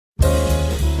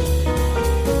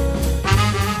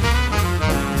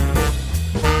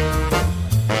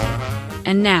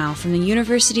And now, from the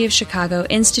University of Chicago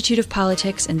Institute of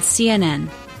Politics and CNN,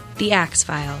 The Axe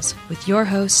Files, with your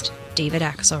host, David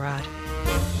Axelrod.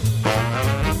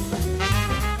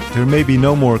 There may be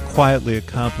no more quietly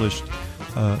accomplished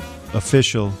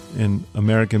official in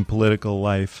American political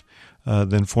life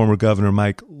than former Governor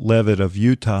Mike Leavitt of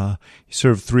Utah. He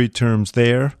served 3 terms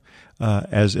there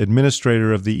as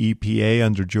administrator of the EPA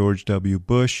under George W.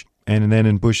 Bush, and then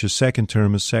in Bush's second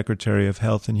term as Secretary of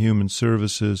Health and Human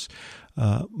Services.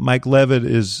 Mike Leavitt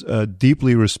is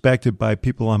deeply respected by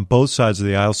people on both sides of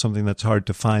the aisle, something that's hard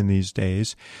to find these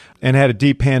days, and had a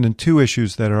deep hand in 2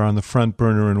 issues that are on the front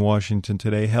burner in Washington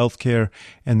today, healthcare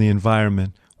and the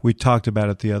environment. We talked about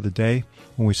it the other day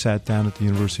when we sat down at the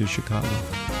University of Chicago.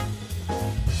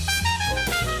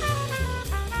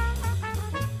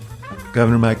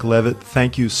 Governor Mike Leavitt,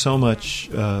 thank you so much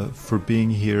for being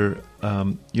here.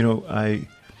 In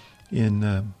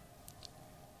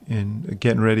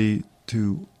getting ready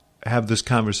to have this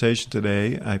conversation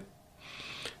today, I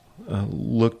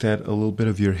looked at a little bit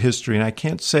of your history, and I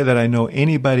can't say that I know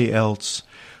anybody else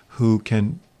who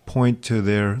can point to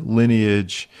their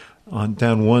lineage on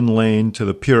down one lane to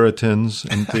the Puritans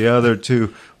and the other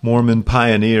to Mormon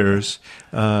pioneers.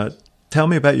 Tell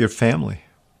me about your family.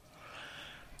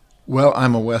 Well,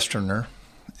 I'm a Westerner,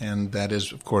 and that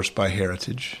is, of course, by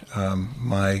heritage.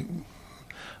 My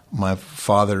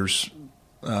father's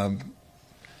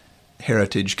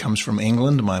heritage comes from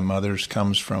England. My mother's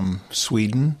comes from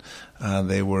Sweden.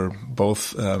 They were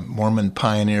both Mormon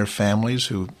pioneer families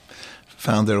who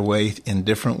found their way in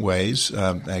different ways,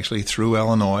 actually through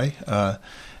Illinois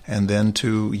and then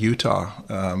to Utah.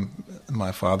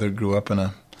 My father grew up in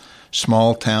a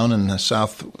small town in the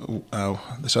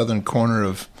southern corner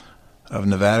of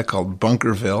Nevada called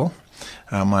Bunkerville.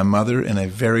 My mother in a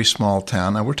very small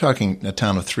town. Now, we're talking a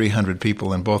town of 300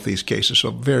 people in both these cases,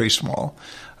 so very small,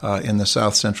 in the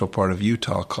south central part of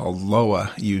Utah called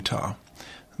Loa, Utah.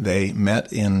 They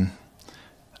met in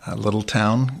a little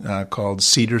town called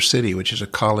Cedar City, which is a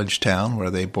college town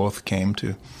where they both came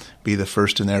to be the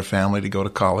first in their family to go to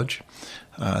college.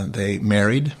 They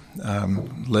married,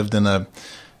 lived in a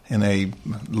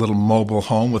little mobile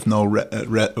home with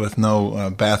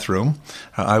no bathroom.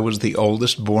 I was the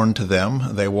oldest born to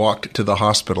them. They walked to the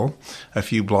hospital a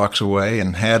few blocks away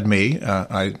and had me.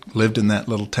 I lived in that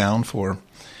little town for...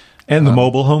 And the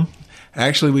mobile home?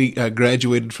 Actually, we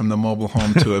graduated from the mobile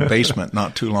home to a basement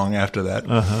not too long after that.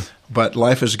 Uh-huh. But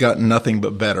life has gotten nothing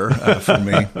but better for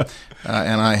me.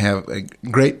 And I have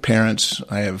great parents.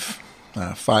 I have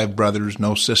 5 brothers,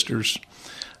 no sisters.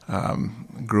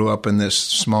 Grew up in this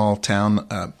small town.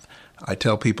 I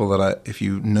tell people that if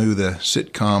you knew the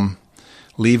sitcom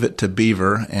Leavitt to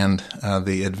Beaver and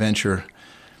the adventure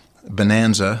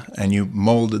Bonanza, and you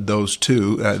molded those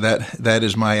two, that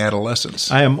is my adolescence.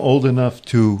 I am old enough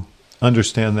to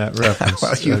understand that reference,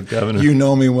 well, Governor. You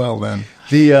know me well, then.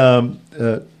 I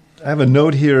have a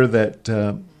note here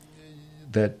that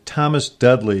Thomas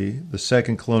Dudley, the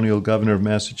second colonial governor of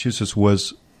Massachusetts,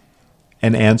 was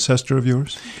an ancestor of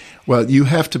yours? Well, you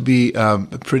have to be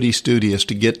pretty studious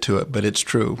to get to it, but it's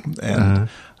true. And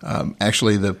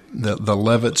actually, the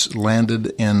Leavitts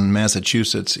landed in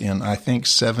Massachusetts in, I think,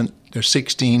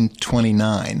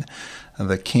 1629.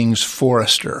 The king's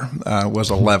forester was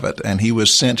a Leavitt, and he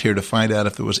was sent here to find out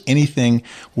if there was anything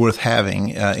worth having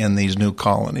in these new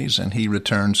colonies. And he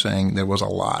returned saying there was a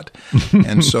lot.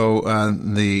 And so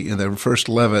the first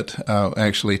Leavitt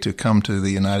actually to come to the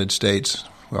United States,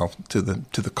 well, to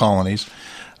the colonies,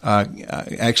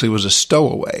 actually was a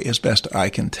stowaway, as best I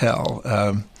can tell.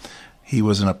 He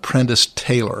was an apprentice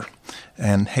tailor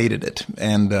and hated it.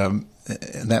 And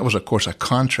that was, of course, a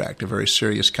contract, a very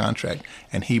serious contract.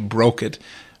 And he broke it,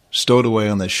 stowed away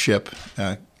on the ship,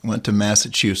 went to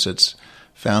Massachusetts,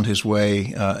 found his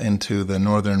way into the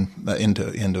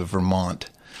into Vermont.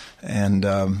 And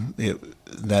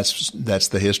that's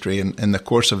the history. And in the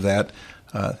course of that,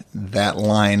 that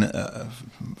line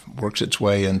works its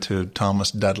way into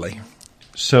Thomas Dudley.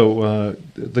 So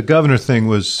the governor thing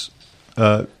was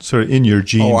sort of in your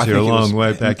genes here a long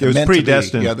way back. It was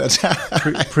predestined. Yeah, that's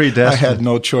predestined. I had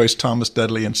no choice. Thomas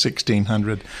Dudley in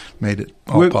 1600 made it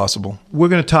all possible. We're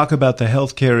going to talk about the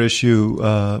health care issue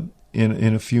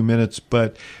in a few minutes,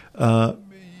 but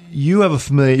you have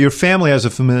your family has a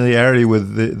familiarity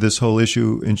with this whole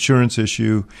issue, insurance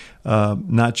issue,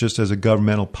 not just as a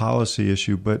governmental policy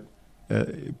issue, but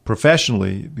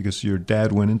professionally, because your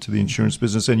dad went into the insurance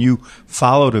business and you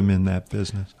followed him in that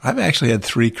business. I've actually had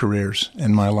 3 careers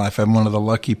in my life. I'm one of the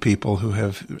lucky people who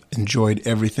have enjoyed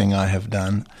everything I have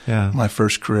done. Yeah. My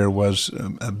first career was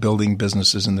building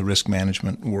businesses in the risk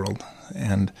management world,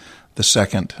 and the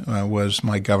second was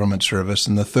my government service,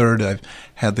 and the third, I've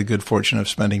had the good fortune of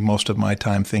spending most of my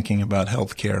time thinking about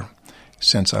health care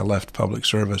since I left public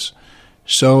service.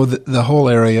 So the whole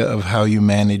area of how you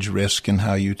manage risk and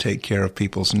how you take care of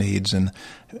people's needs in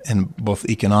both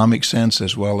economic sense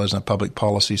as well as a public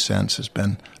policy sense has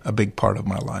been a big part of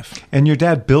my life. And your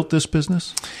dad built this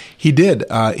business? He did.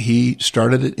 He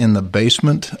started it in the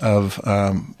basement of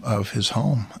his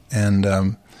home,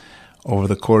 and over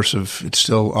the course of it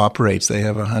still operates. They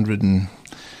have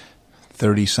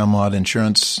 130 some odd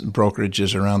insurance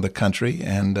brokerages around the country,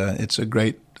 and it's a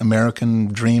great American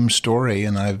dream story,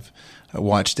 and I've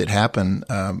watched it happen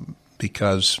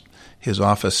because his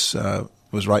office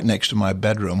was right next to my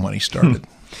bedroom when he started.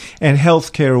 And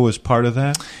healthcare was part of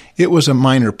that? It was a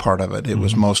minor part of it. It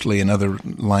was mostly in other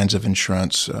lines of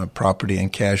insurance, property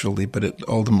and casualty, but it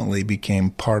ultimately became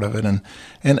part of it. And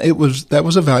that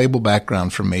was a valuable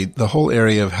background for me. The whole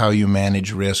area of how you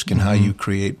manage risk and how you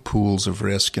create pools of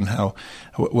risk and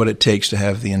what it takes to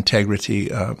have the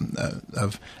integrity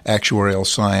of actuarial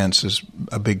science is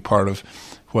a big part of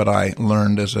what I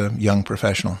learned as a young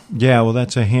professional. Yeah, well,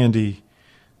 that's a handy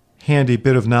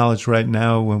bit of knowledge right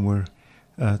now when we're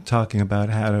talking about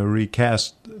how to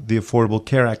recast the Affordable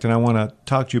Care Act, and I want to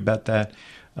talk to you about that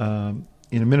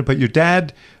in a minute. But your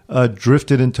dad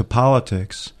drifted into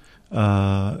politics,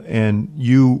 and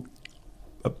you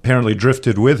apparently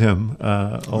drifted with him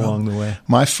along the way.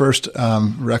 My first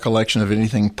recollection of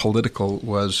anything political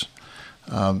was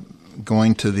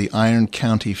going to the Iron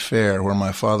County Fair where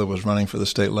my father was running for the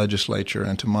state legislature,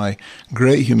 and to my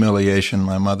great humiliation,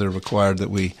 my mother required that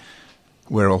we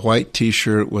wear a white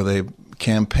T-shirt with a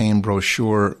campaign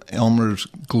brochure, Elmer's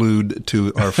glued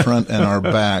to our front and our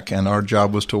back, and our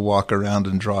job was to walk around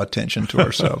and draw attention to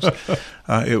ourselves.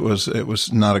 It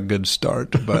was not a good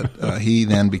start, but he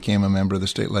then became a member of the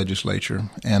state legislature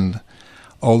and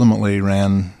ultimately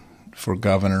ran for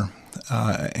governor,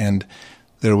 and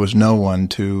there was no one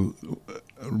to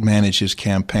manage his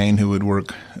campaign who would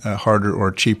work harder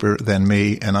or cheaper than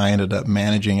me, and I ended up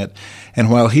managing it.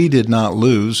 And while he did not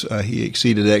lose, he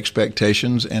exceeded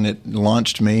expectations, and it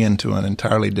launched me into an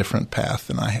entirely different path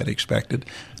than I had expected.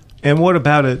 And what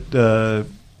about it?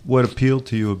 What appealed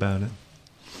to you about it?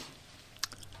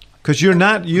 Because you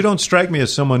don't strike me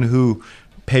as someone who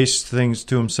paced things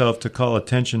to himself to call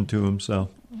attention to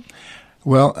himself.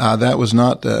 Well, that was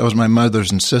my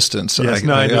mother's insistence. Yes,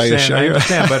 I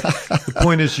understand. But the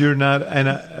point is, you're not.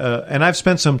 And I've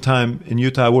spent some time in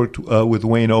Utah. I worked with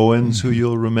Wayne Owens, who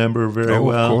you'll remember very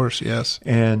well. Of course, yes.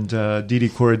 And Didi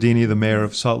Corradini, the mayor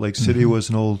of Salt Lake City,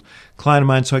 was an old client of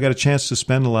mine. So I got a chance to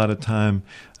spend a lot of time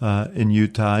in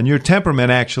Utah. And your temperament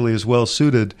actually is well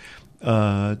suited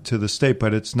to the state,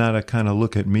 but it's not a kind of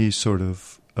look at me sort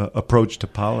of approach to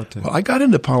politics. Well, I got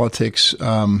into politics.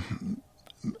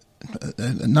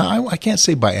 No, I can't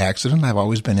say by accident. I've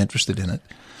always been interested in it.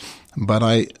 But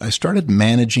I started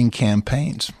managing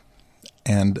campaigns,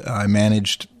 and I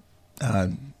managed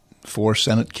 4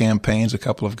 Senate campaigns, a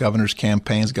couple of governor's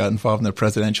campaigns, got involved in the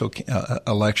presidential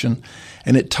election,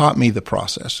 and it taught me the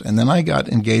process. And then I got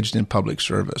engaged in public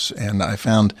service, and I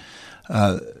found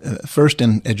first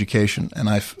in education, and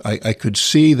I could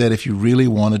see that if you really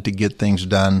wanted to get things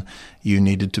done, you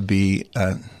needed to be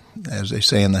as they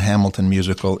say in the Hamilton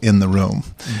musical, in the room.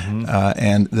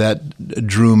 And that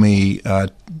drew me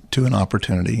to an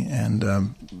opportunity.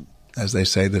 And as they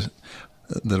say,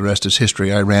 the rest is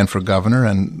history. I ran for governor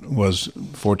and was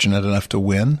fortunate enough to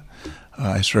win.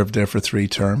 I served there for 3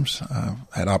 terms.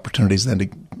 Had opportunities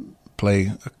then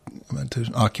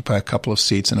to occupy a couple of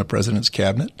seats in a president's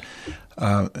cabinet.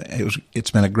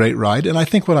 It's been a great ride, and I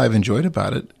think what I've enjoyed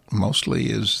about it mostly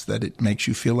is that it makes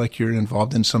you feel like you're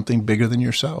involved in something bigger than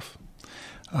yourself.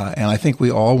 And I think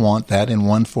we all want that in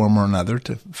one form or another,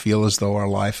 to feel as though our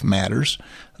life matters,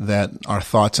 that our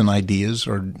thoughts and ideas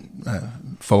are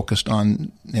focused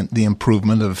on the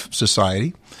improvement of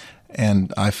society,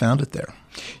 and I found it there.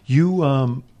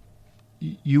 You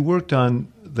worked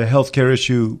on the healthcare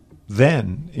issue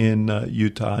then in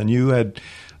Utah, and you had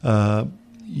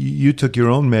you took your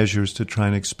own measures to try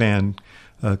and expand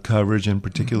coverage, and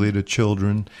particularly to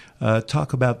children.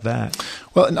 Talk about that.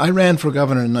 Well, I ran for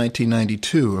governor in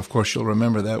 1992. Of course, you'll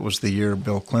remember that was the year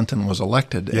Bill Clinton was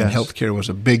elected, and healthcare was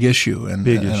a big issue. And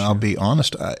I'll be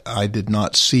honest, I did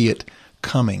not see it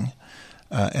coming.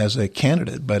 as a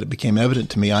candidate, but it became evident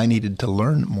to me I needed to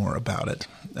learn more about it.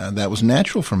 That was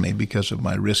natural for me because of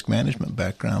my risk management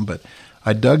background, but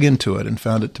I dug into it and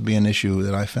found it to be an issue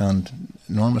that I found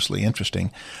enormously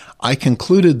interesting. I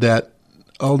concluded that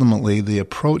ultimately the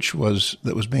approach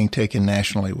that was being taken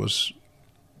nationally was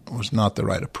not the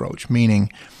right approach,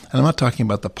 meaning, and I'm not talking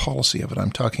about the policy of it,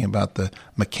 I'm talking about the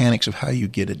mechanics of how you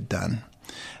get it done.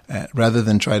 Rather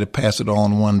than try to pass it all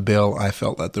in one bill, I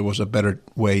felt that there was a better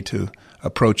way to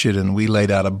approach it, and we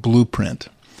laid out a blueprint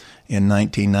in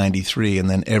 1993, and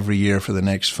then every year for the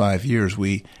next 5 years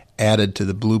we added to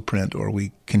the blueprint, or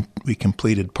we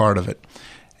completed part of it.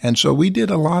 And so we did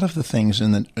a lot of the things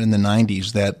in the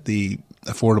 90s that the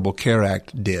Affordable Care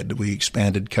Act did. We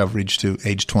expanded coverage to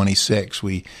age 26.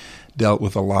 We dealt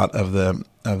with a lot of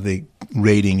the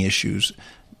rating issues.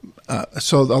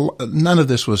 So none of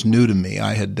this was new to me.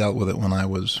 I had dealt with it when I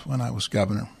was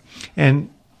governor. And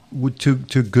to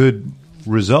good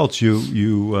results,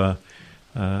 you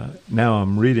now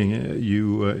I'm reading,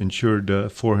 you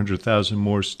insured 400,000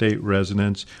 more state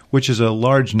residents, which is a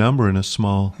large number in a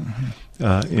small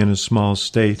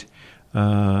state.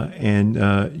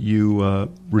 And you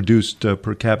reduced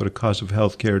per capita cost of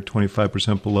health care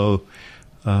 25% below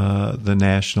the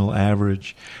national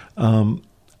average.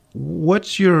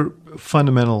 What's your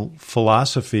fundamental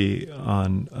philosophy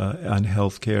on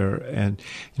health care? And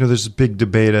there's a big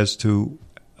debate as to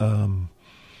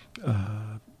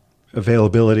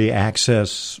availability,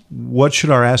 access. What should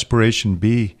our aspiration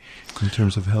be in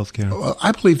terms of health care? Well,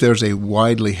 I believe there's a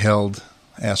widely held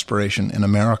aspiration in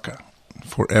America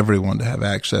for everyone to have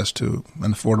access to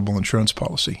an affordable insurance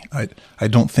policy. I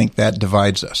don't think that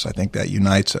divides us. I think that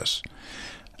unites us.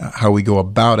 How we go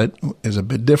about it is a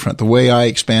bit different. The way I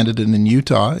expanded it in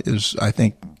Utah is, I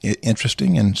think,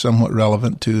 interesting and somewhat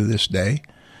relevant to this day.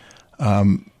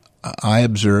 I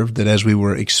observed that as we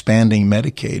were expanding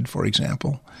Medicaid, for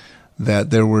example, that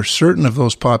there were certain of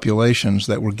those populations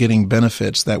that were getting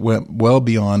benefits that went well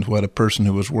beyond what a person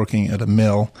who was working at a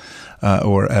mill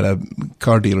or at a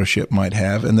car dealership might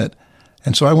have.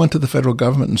 And so I went to the federal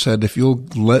government and said, if you'll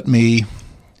let me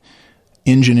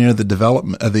engineer the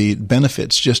development of the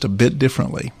benefits just a bit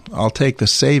differently, I'll take the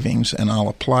savings and I'll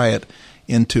apply it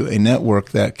into a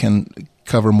network that can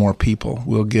cover more people.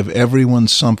 We'll give everyone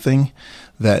something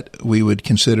that we would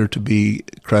consider to be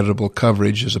creditable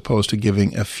coverage, as opposed to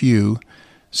giving a few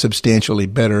substantially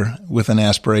better with an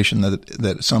aspiration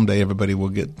that someday everybody will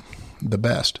get the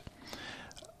best.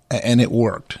 And it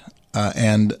worked.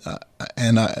 And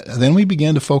then we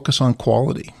began to focus on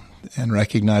quality and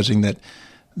recognizing that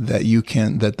the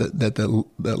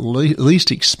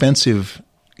least expensive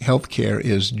health care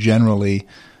is generally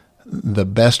the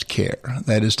best care.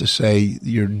 That is to say,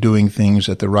 you're doing things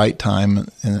at the right time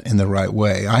in the right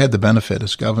way. I had the benefit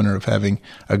as governor of having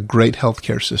a great health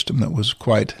care system that was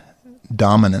quite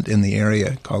dominant in the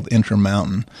area, called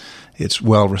Intermountain. It's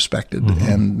well respected,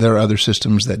 and there are other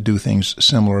systems that do things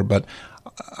similar, but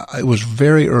it was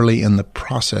very early in the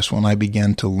process when I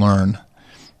began to learn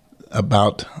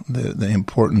about the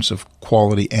importance of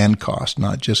quality and cost,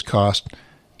 not just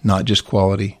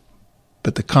quality,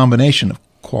 but the combination of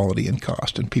quality and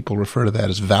cost. And people refer to that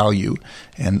as value.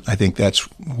 And I think that's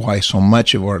why so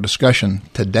much of our discussion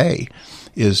today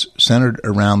is centered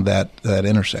around that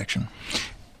intersection.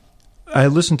 I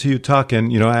listened to you talk,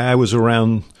 and I was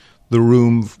around the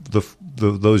room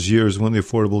those years when the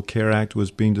Affordable Care Act was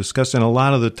being discussed, and a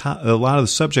lot of the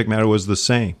subject matter was the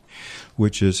same,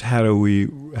 which is how do we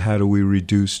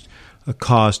reduce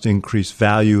cost, increase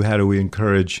value, how do we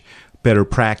encourage better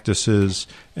practices,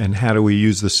 and how do we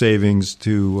use the savings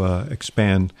to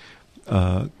expand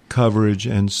coverage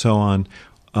and so on.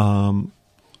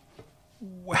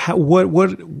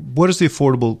 What is the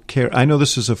Affordable Care? I know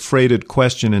this is a freighted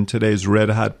question in today's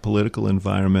red-hot political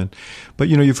environment, but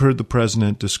you've heard the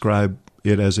president describe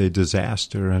it as a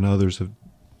disaster, and others have.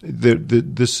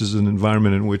 This is an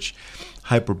environment in which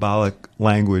hyperbolic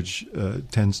language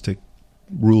tends to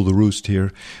rule the roost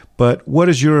here. But what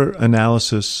is your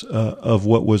analysis of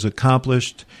what was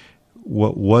accomplished,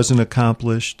 what wasn't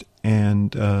accomplished,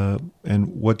 and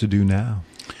what to do now?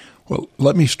 Well,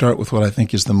 let me start with what I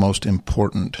think is the most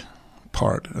important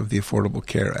part of the Affordable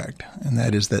Care Act, and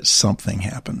that is that something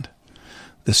happened.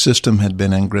 The system had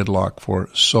been in gridlock for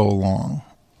so long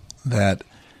that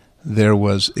it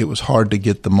was hard to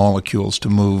get the molecules to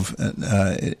move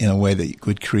in a way that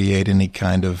could create any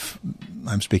kind of,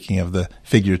 I'm speaking of the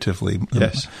figuratively.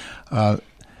 Yes. I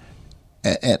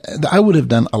would have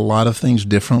done a lot of things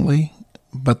differently,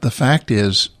 but the fact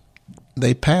is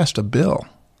they passed a bill.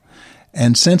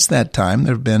 And since that time,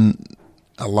 there have been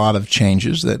a lot of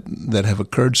changes that have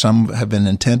occurred. Some have been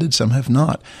intended, some have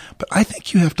not. But I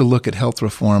think you have to look at health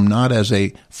reform not as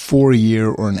a 4-year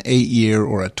or an 8-year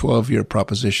or a 12-year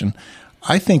proposition.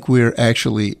 I think we're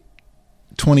actually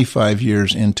 25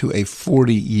 years into a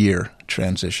 40-year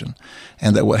transition,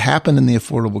 and that what happened in the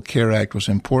Affordable Care Act was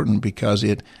important because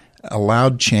it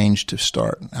allowed change to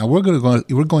start. Now we're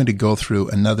going to go through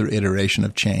another iteration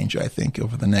of change, I think,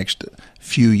 over the next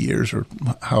few years or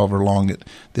however long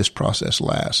this process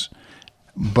lasts.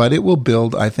 But it will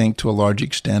build, I think, to a large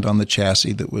extent on the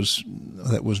chassis that was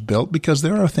built, because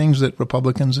there are things that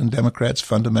Republicans and Democrats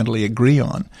fundamentally agree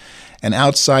on. And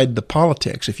outside the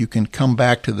politics, if you can come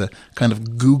back to the kind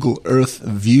of Google Earth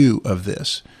view of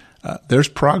this, there's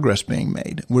progress being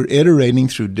made. We're iterating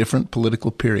through different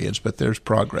political periods, but there's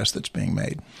progress that's being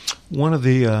made. One of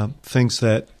the things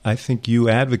that I think you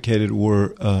advocated were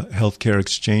healthcare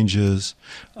exchanges,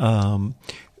 and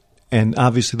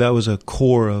obviously that was a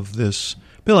core of this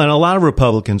bill. And a lot of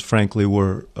Republicans, frankly,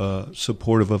 were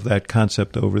supportive of that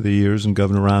concept over the years, and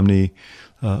Governor Romney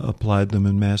applied them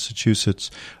in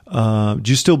Massachusetts. Do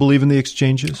you still believe in the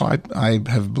exchanges? I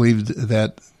have believed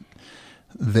that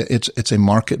it's a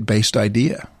market-based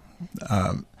idea.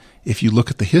 If you look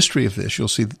at the history of this, you'll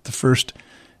see that the first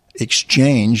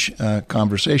exchange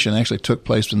conversation actually took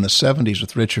place in the 70s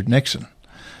with Richard Nixon.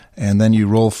 And then you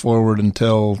roll forward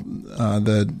until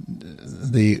the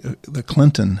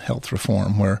Clinton health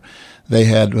reform, where they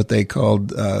had what they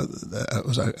called I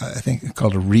think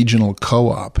called a regional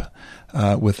co-op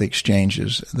with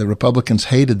exchanges. The Republicans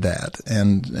hated that,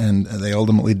 and they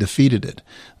ultimately defeated it.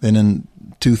 Then in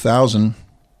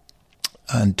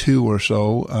 2002 or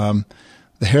so,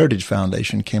 the Heritage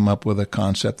Foundation came up with a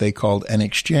concept they called an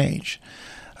exchange.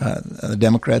 The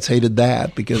Democrats hated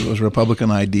that because it was a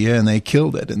Republican idea, and they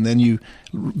killed it. And then you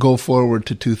go forward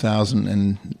to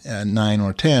 2009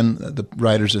 or 10, the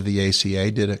writers of the ACA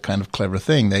did a kind of clever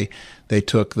thing. They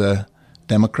took the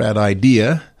Democrat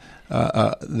idea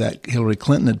that Hillary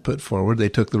Clinton had put forward. They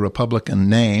took the Republican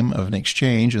name of an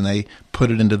exchange and they put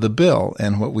it into the bill.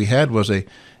 And what we had was a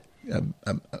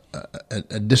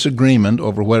disagreement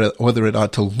over whether it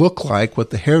ought to look like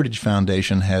what the Heritage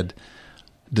Foundation had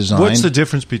designed. What's the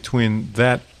difference between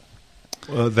that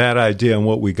idea and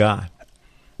what we got?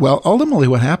 Well, ultimately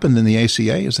what happened in the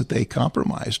ACA is that they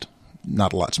compromised.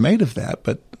 Not a lot's made of that,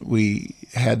 but we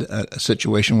had a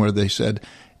situation where they said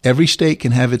every state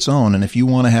can have its own, and if you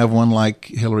want to have one like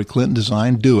Hillary Clinton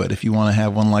designed, do it. If you want to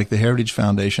have one like the Heritage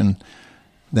Foundation,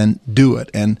 then do it.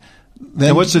 And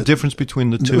what's the difference between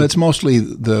the two? It's mostly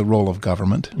the role of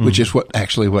government, which is what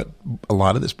a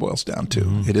lot of this boils down to.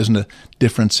 Mm-hmm. It isn't a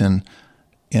difference in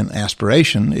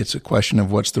aspiration. It's a question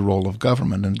of what's the role of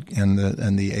government, and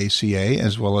the ACA,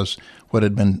 as well as what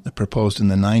had been proposed in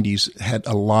the 90s, had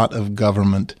a lot of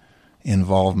government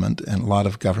involvement and a lot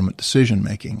of government decision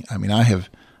making. I mean, I have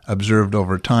observed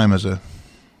over time as a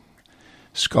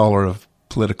scholar of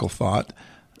political thought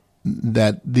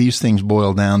that these things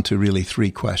boil down to really three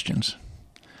questions: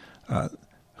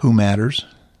 who matters,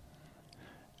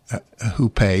 who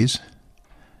pays,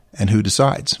 and who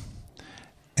decides.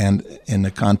 And in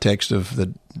the context of the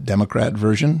Democrat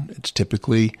version, it's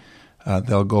typically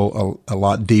they'll go a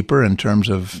lot deeper in terms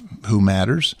of who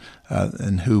matters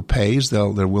and who pays. They're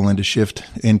willing to shift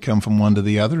income from one to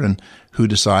the other, and who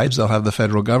decides, they'll have the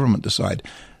federal government decide.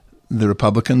 The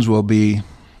Republicans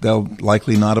they'll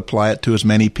likely not apply it to as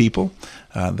many people.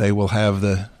 They will have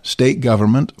the state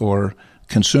government or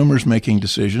consumers making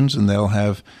decisions, and they'll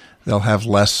have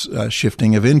less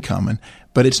shifting of income.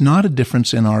 But it's not a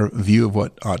difference in our view of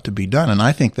what ought to be done. And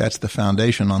I think that's the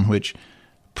foundation on which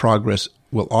progress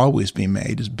will always be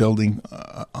made, is building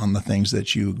on the things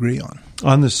that you agree on.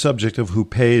 On the subject of who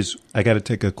pays, I got to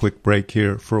take a quick break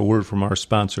here for a word from our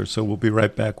sponsor. So we'll be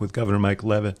right back with Governor Mike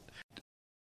Leavitt.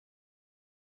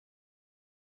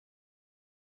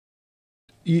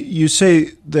 You say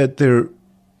that there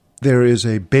is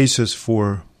a basis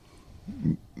for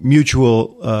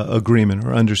mutual agreement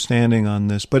or understanding on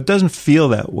this, but it doesn't feel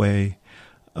that way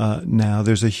now.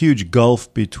 There's a huge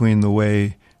gulf between the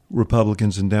way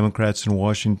Republicans and Democrats in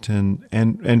Washington,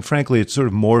 and frankly, it's sort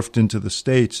of morphed into the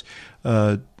states,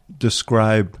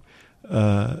 describe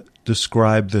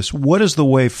this. What is the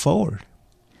way forward?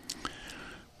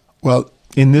 Well,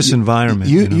 in this environment,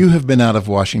 you have been out of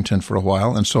Washington for a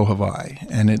while, and so have I,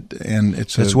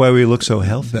 that's why we look so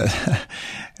healthy.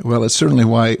 Well, it's certainly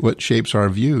what shapes our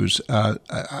views.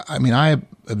 I mean, I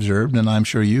observed, and I'm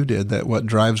sure you did, that what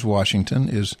drives Washington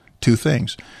is two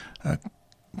things: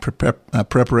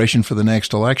 preparation for the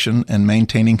next election and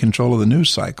maintaining control of the news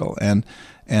cycle. And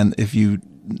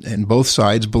both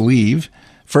sides believe,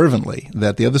 fervently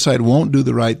that the other side won't do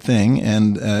the right thing,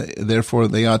 and therefore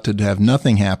they ought to have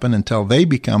nothing happen until they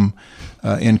become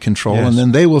in control, Yes. and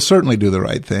then they will certainly do the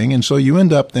right thing. And so you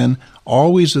end up then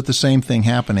always with the same thing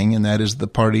happening, and that is the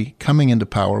party coming into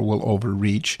power will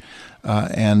overreach,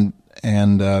 and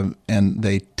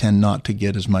they tend not to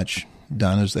get as much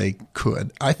done as they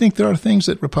could. I think there are things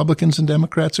that Republicans and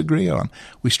Democrats agree on.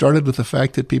 We started with the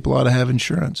fact that people ought to have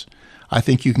insurance. I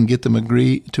think you can get them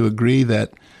to agree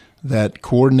that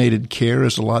coordinated care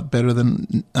is a lot better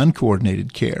than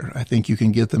uncoordinated care. I think you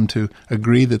can get them to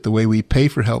agree that the way we pay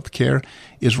for health care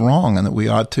is wrong and that we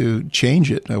ought to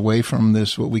change it away from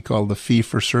this, what we call the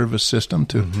fee-for-service system,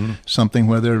 to something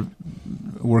where they're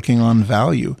working on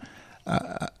value.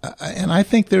 And I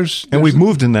think there's And we've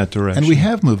moved in that direction. And we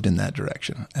have moved in that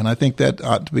direction. And I think that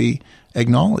ought to be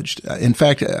acknowledged. In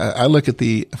fact, I look at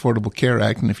the Affordable Care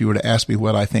Act, and if you were to ask me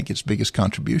what I think its biggest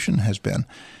contribution has been,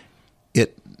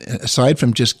 it, aside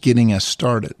from just getting us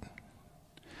started,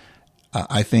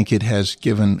 I think it has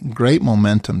given great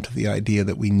momentum to the idea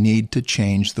that we need to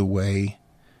change the way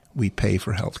we pay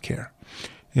for health care.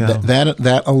 Yeah.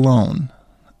 That alone,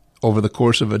 over the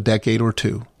course of a decade or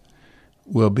two,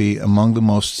 will be among the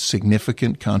most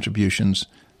significant contributions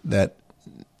that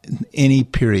any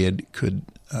period could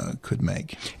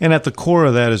make. And at the core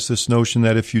of that is this notion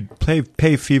that if you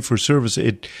pay fee for service,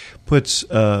 it puts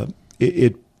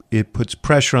it puts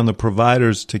pressure on the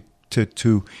providers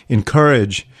to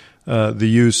encourage the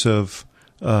use of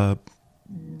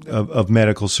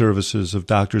medical services, of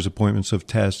doctor's appointments, of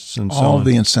tests, and so on. All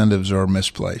the incentives are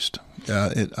misplaced.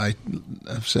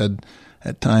 I've said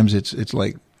at times it's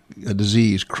like a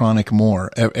disease, chronic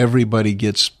more. Everybody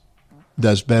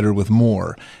does better with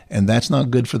more, and that's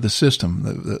not good for the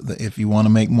system. If you want to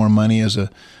make more money as a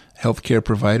healthcare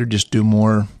provider, just do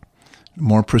more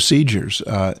procedures.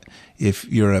 If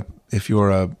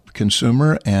you're a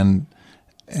consumer and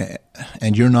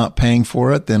you're not paying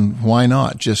for it, then why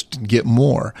not just get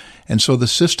more? And so the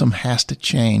system has to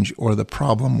change, or the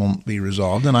problem won't be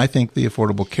resolved. And I think the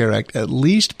Affordable Care Act at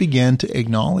least began to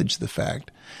acknowledge the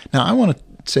fact. Now, I want to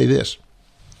say this.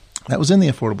 That was in the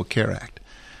Affordable Care Act.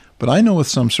 But I know with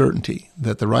some certainty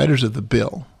that the writers of the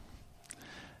bill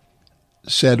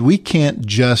said we can't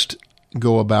just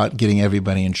go about getting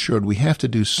everybody insured. We have to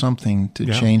do something to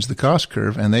change the cost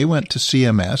curve. And they went to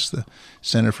CMS, the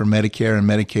Center for Medicare and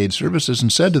Medicaid Services,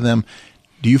 and said to them,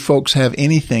 do you folks have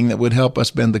anything that would help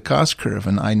us bend the cost curve?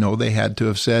 And I know they had to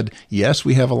have said, yes,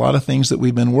 we have a lot of things that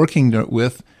we've been working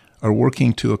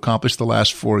to accomplish the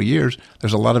last 4 years.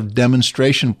 There's a lot of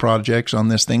demonstration projects on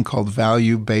this thing called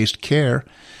value-based care.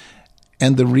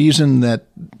 And the reason that,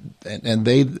 and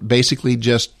they basically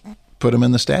just put them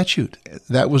in the statute.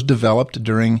 That was developed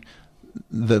during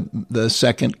the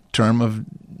second term of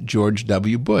George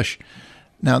W. Bush.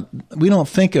 Now, we don't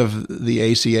think of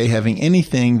the ACA having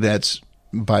anything that's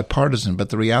bipartisan, but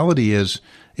the reality is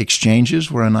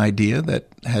exchanges were an idea that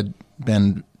had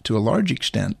been, to a large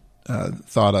extent,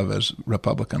 thought of as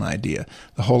Republican idea.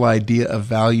 The whole idea of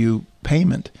value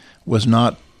payment was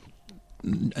not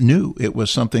new. It was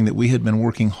something that we had been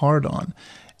working hard on.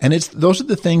 And those are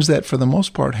the things that, for the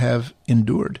most part, have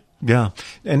endured. Yeah.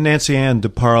 And Nancy Ann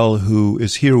DeParle, who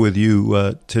is here with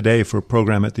you today for a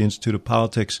program at the Institute of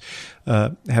Politics,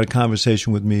 had a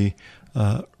conversation with me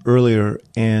earlier,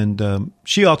 and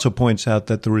she also points out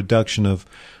that the reduction of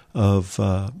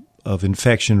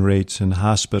infection rates in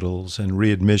hospitals and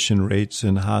readmission rates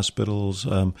in hospitals.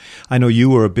 I know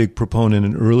you were a big proponent,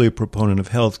 an early proponent of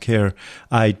healthcare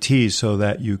IT, so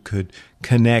that you could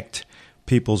connect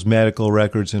people's medical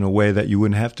records in a way that you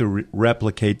wouldn't have to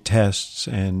replicate tests,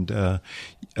 and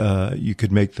you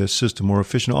could make the system more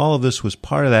efficient. All of this was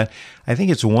part of that. I think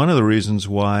it's one of the reasons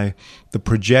why the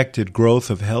projected growth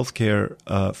of healthcare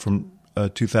from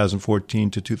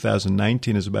 2014 to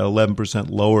 2019 is about 11%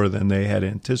 lower than they had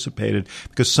anticipated,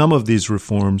 because some of these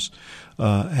reforms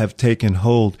have taken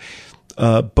hold.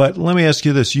 But let me ask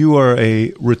you this. You are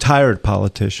a retired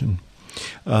politician.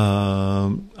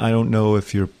 I don't know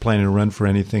if you're planning to run for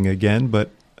anything again, but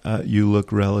you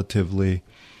look relatively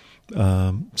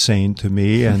sane to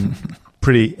me and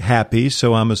pretty happy,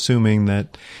 so I'm assuming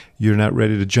that you're not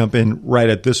ready to jump in right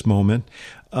at this moment.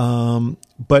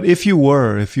 But if you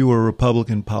were a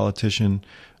Republican politician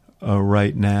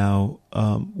right now,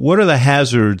 what are the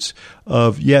hazards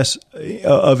of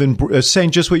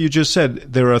saying just what you just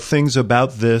said? There are things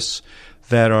about this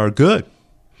that are good,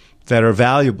 that are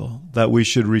valuable, that we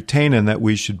should retain and that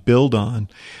we should build on.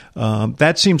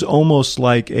 That seems almost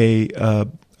like a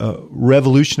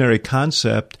revolutionary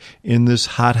concept in this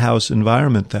hothouse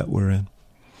environment that we're in.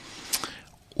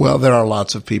 Well, there are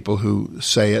lots of people who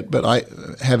say it, but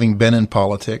having been in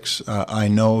politics, I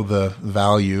know the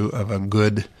value of a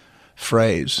good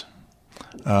phrase.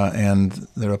 And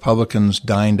the Republicans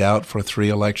dined out for 3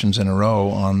 elections in a row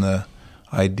on the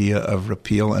idea of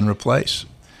repeal and replace.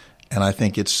 And I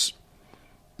think it's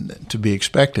to be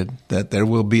expected that there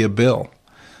will be a bill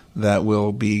that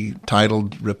will be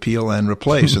titled Repeal and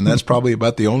Replace. And that's probably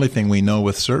about the only thing we know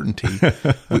with certainty.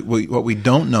 What we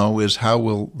don't know is how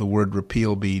will the word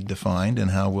repeal be defined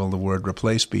and how will the word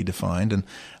replace be defined. And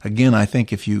again, I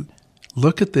think if you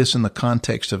look at this in the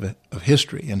context of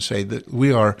history and say that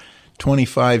we are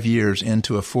 25 years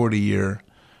into a 40-year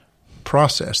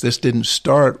process. This didn't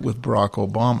start with Barack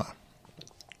Obama.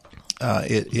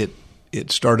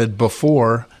 It started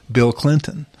before Bill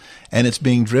Clinton, and it's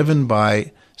being driven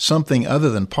by something other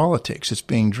than politics. It's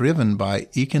being driven by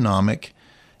economic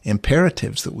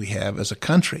imperatives that we have as a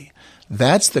country.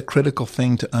 That's the critical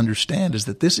thing to understand, is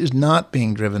that this is not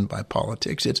being driven by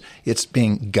politics. It's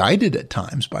being guided at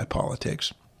times by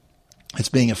politics. It's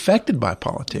being affected by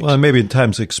politics. Well, maybe at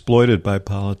times exploited by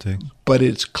politics. But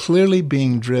it's clearly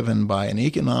being driven by an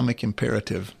economic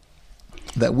imperative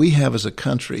that we have as a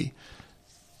country.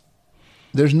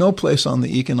 There's no place on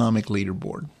the economic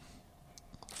leaderboard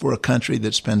for a country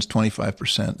that spends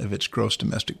 25% of its gross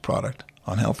domestic product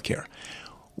on health care.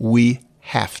 We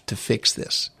have to fix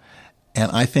this. And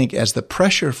I think as the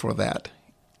pressure for that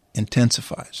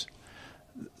intensifies,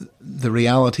 the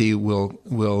reality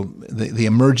the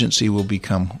emergency will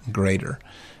become greater.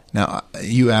 Now,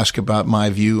 you ask about my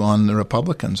view on the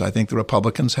Republicans. I think the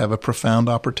Republicans have a profound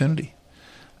opportunity.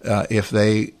 If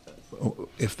they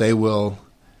will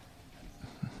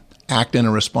act in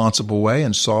a responsible way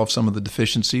and solve some of the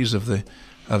deficiencies of the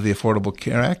Affordable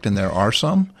Care Act, and there are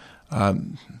some,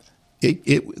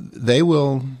 they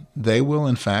will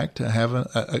in fact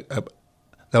have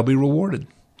they'll be rewarded.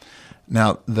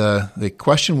 Now the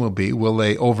question will be, will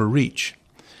they overreach?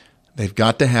 They've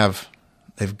got to have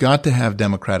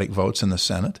Democratic votes in the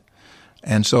Senate.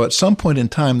 And so at some point in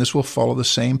time, this will follow the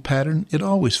same pattern it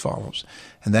always follows.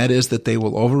 And that is that they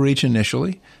will overreach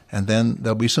initially, and then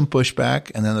there'll be some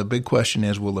pushback. And then the big question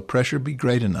is, will the pressure be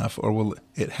great enough, or will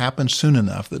it happen soon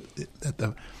enough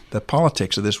that the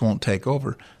politics of this won't take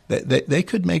over? They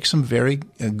could make some very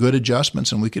good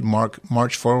adjustments, and we could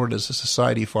march forward as a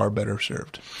society far better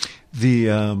served.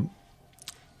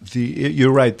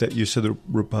 You're right that you said the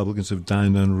Republicans have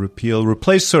dined on repeal.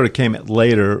 Replace sort of came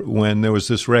later when there was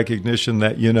this recognition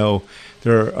that,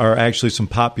 there are actually some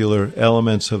popular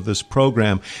elements of this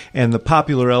program. And the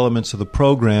popular elements of the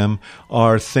program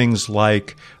are things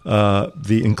like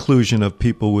the inclusion of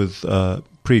people with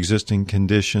pre-existing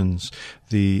conditions,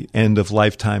 the end of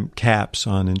lifetime caps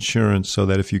on insurance so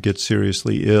that if you get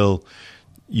seriously ill,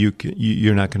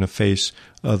 you're not going to face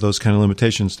those kind of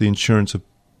limitations, the insurance of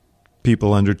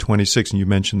people under 26, and you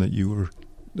mentioned that you were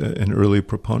an early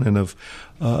proponent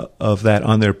of that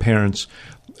on their parents'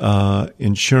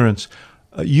 insurance.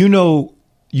 You know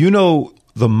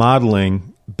the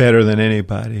modeling better than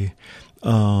anybody.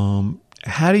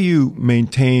 How do you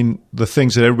maintain the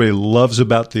things that everybody loves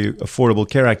about the Affordable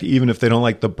Care Act, even if they don't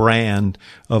like the brand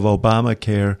of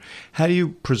Obamacare? How do you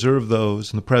preserve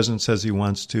those? And the president says he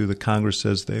wants to. The Congress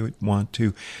says they want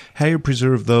to. How do you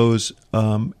preserve those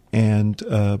and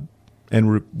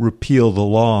repeal the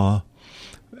law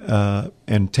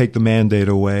and take the mandate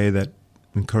away that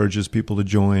encourages people to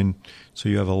join so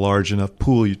you have a large enough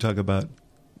pool? You talk about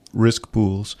risk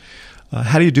pools.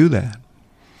 How do you do that?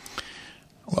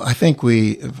 Well, I think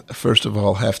we, first of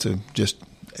all, have to just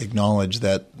acknowledge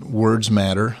that words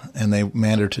matter, and they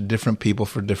matter to different people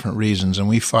for different reasons, and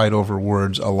we fight over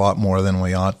words a lot more than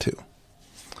we ought to.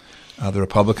 The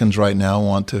Republicans right now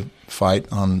want to fight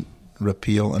on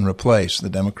repeal and replace. The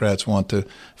Democrats want to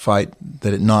fight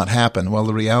that it not happen. Well,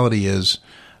 the reality is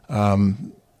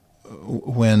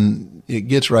when it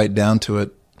gets right down to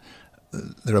it,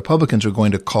 the Republicans are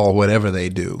going to call whatever they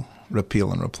do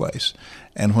repeal and replace.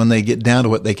 And when they get down to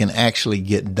what they can actually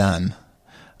get done,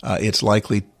 it's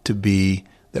likely to be,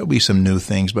 there'll be some new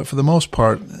things, but for the most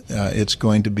part, it's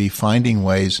going to be finding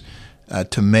ways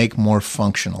to make more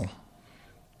functional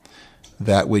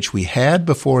that which we had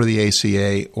before the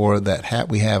ACA or that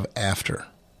we have after.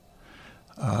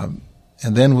 And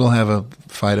then we'll have a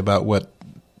fight about what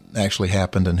actually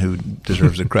happened and who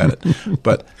deserves the credit.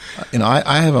 But,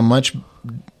 I have a much...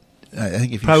 I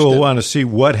think if you probably will want to see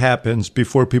what happens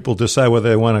before people decide whether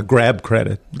they want to grab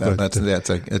credit.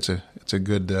 It's a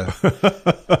good.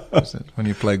 When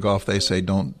you play golf, they say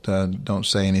don't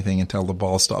say anything until the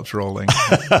ball stops rolling.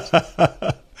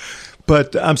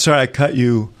 But I'm sorry, I cut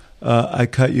you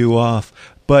off.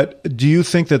 But do you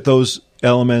think that those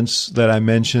elements that I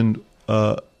mentioned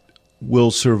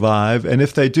will survive? And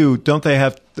if they do, don't they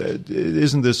have?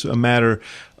 Isn't this a matter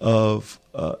of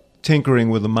tinkering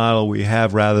with the model we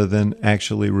have rather than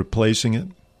actually replacing it?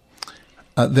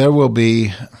 There will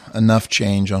be enough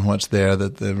change on what's there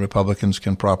that the Republicans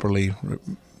can properly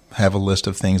have a list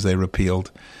of things they repealed,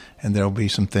 and there will be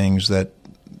some things that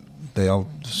they'll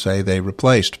say they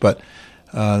replaced. But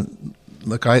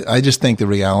look, I just think the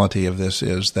reality of this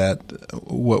is that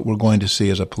what we're going to see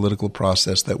is a political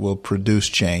process that will produce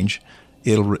change.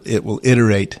 It will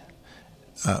iterate.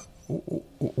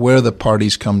 Where the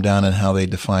parties come down and how they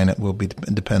define it will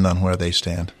depend on where they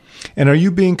stand. And are you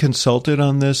being consulted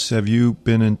on this? Have you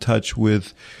been in touch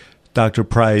with Dr.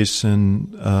 Price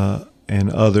and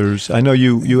others? I know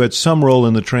you had some role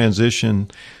in the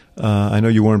transition. I know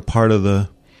you weren't part of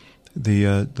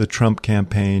the Trump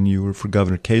campaign. You were for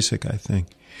Governor Kasich, I think.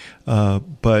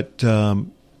 But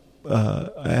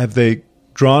have they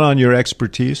drawn on your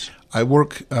expertise? I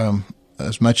work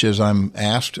as much as I'm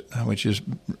asked, which is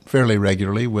fairly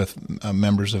regularly, with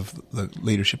members of the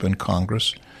leadership in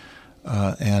Congress.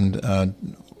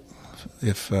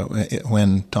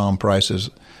 When Tom Price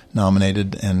is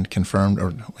nominated and confirmed,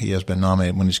 or he has been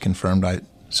nominated, when he's confirmed, I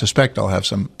suspect I'll have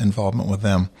some involvement with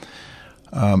them.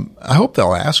 I hope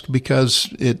they'll ask,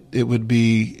 because it would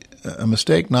be a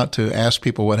mistake not to ask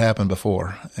people what happened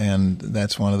before, and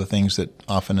that's one of the things that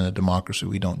often in a democracy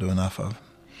we don't do enough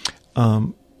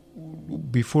of.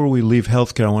 Before we leave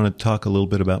healthcare, I want to talk a little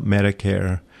bit about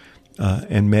Medicare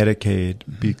and Medicaid,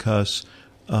 because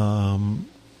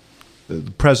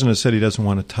the president said he doesn't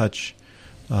want to touch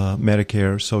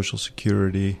Medicare, Social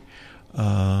Security,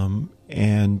 and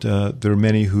there are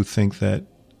many who think that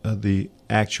the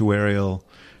actuarial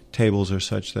tables are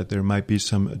such that there might be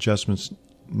some adjustments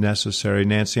necessary.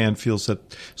 Nancy Ann feels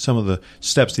that some of the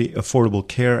steps the Affordable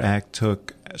Care Act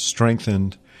took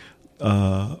strengthened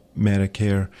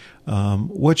Medicare.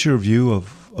 What's your view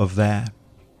of that?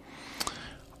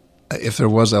 If there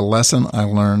was a lesson I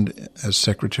learned as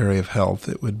Secretary of Health,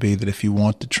 it would be that if you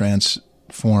want to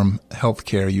transform health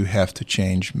care, you have to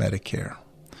change Medicare,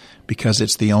 because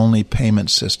it's the only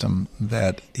payment system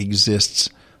that exists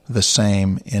the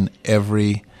same in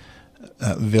every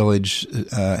village,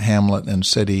 hamlet, and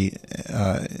city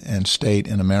and state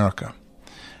in America.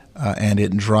 And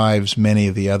it drives many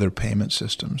of the other payment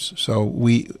systems. So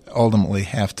we ultimately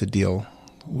have to deal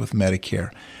with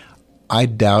Medicare. I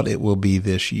doubt it will be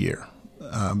this year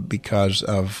because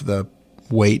of the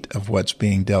weight of what's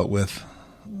being dealt with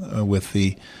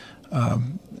the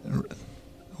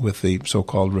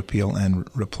so-called repeal and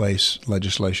replace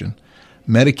legislation.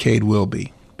 Medicaid will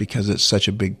be, because it's such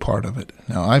a big part of it.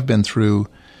 Now, I've been through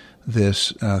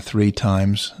this 3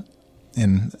 times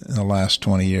in the last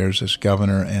 20 years as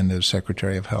governor and as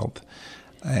Secretary of Health,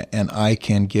 and I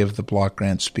can give the block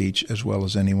grant speech as well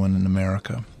as anyone in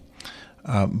America.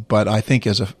 But I think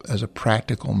as a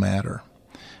practical matter,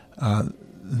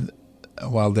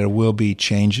 while there will be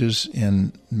changes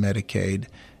in Medicaid,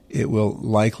 it will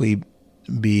likely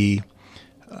be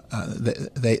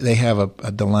they have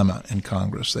a dilemma in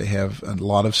Congress. They have a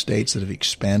lot of states that have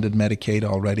expanded Medicaid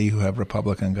already who have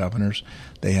Republican governors.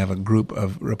 They have a group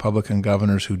of Republican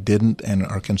governors who didn't and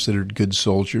are considered good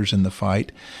soldiers in the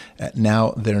fight.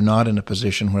 Now they're not in a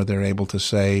position where they're able to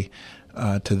say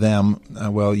to them,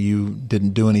 well, you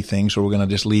didn't do anything, so we're going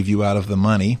to just leave you out of the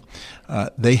money.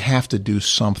 They have to do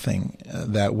something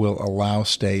that will allow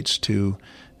states to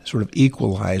sort of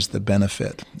equalize the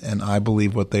benefit. And I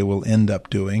believe what they will end up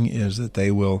doing is that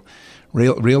they will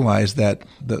realize that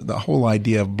the whole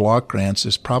idea of block grants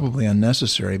is probably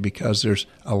unnecessary, because there's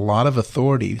a lot of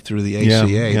authority through the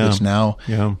ACA that's now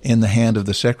in the hand of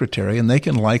the Secretary, and they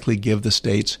can likely give the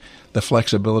states the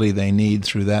flexibility they need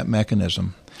through that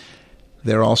mechanism.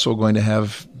 They're also going to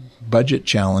have budget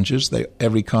challenges.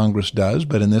 Every Congress does,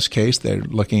 but in this case, they're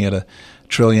looking at $1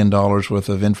 trillion worth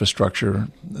of infrastructure.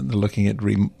 They're looking at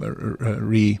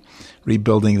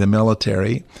rebuilding the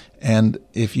military. And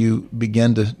if you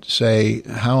begin to say,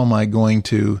 how am I going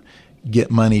to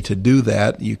get money to do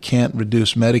that? You can't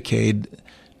reduce Medicaid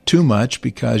too much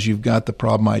because you've got the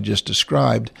problem I just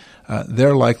described.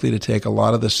 They're likely to take a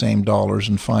lot of the same dollars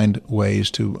and find ways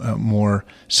to more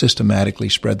systematically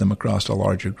spread them across a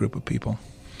larger group of people.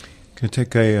 Going to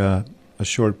take a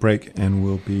short break, and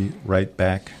we'll be right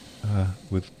back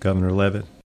with Governor Leavitt.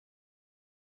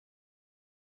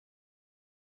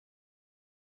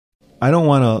 I don't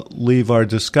want to leave our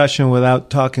discussion without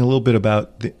talking a little bit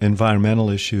about the environmental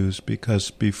issues, because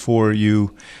before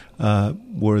you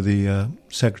were the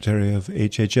Secretary of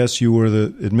HHS, you were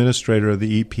the administrator of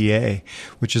the EPA,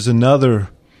 which is another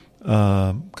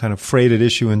kind of freighted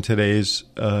issue in today's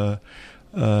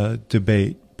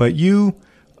debate. But you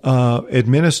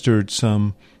administered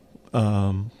some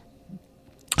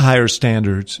higher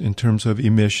standards in terms of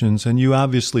emissions, and you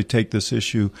obviously take this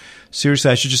issue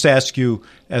seriously. I should just ask you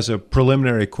as a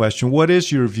preliminary question, what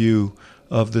is your view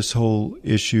of this whole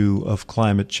issue of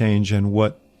climate change and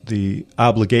what the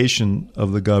obligation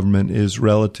of the government is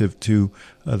relative to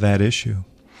that issue?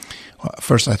 Well,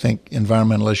 first, I think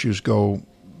environmental issues go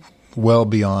well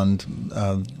beyond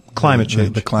climate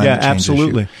change. The climate change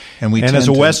absolutely. Issue. And as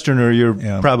a Westerner,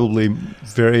 you're probably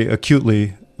very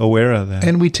acutely aware of that.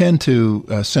 And we tend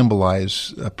to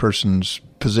symbolize a person's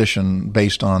position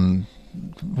based on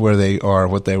where they are,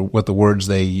 what the words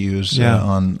they use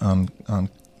on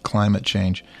climate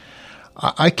change.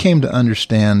 I came to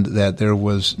understand that there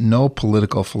was no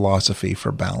political philosophy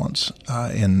for balance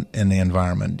in the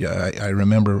environment. I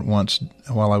remember once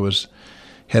while I was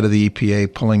head of the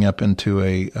EPA pulling up into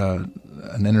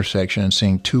an intersection and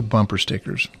seeing two bumper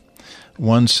stickers.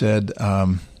 One said,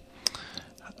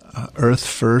 Earth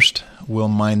first, we'll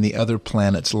mine the other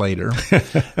planets later.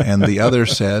 And the other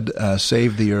said,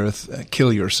 save the Earth,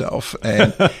 kill yourself.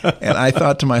 And I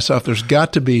thought to myself, there's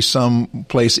got to be some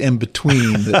place in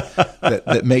between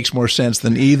that makes more sense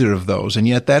than either of those. And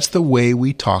yet that's the way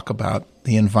we talk about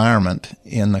the environment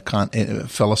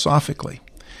philosophically.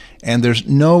 And there's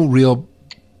no real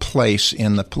place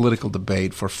in the political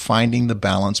debate for finding the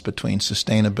balance between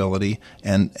sustainability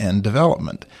and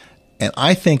development. And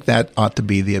I think that ought to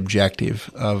be the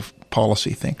objective of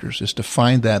policy thinkers, is to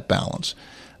find that balance.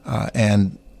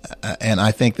 And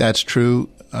I think that's true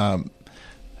I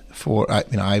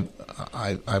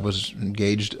was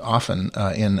engaged often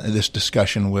in this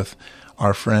discussion with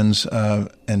our friends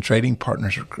and trading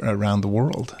partners around the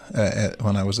world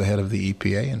when I was the head of the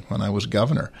EPA and when I was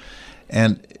governor.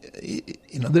 And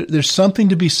there's something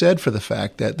to be said for the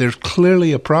fact that there's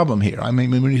clearly a problem here. I mean,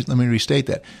 let me restate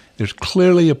that. There's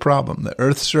clearly a problem. The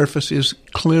Earth's surface is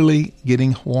clearly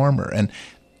getting warmer, and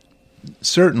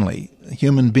certainly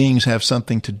human beings have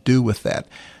something to do with that.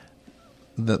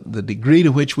 The degree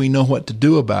to which we know what to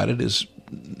do about it is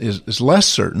less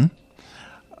certain,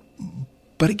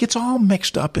 but it gets all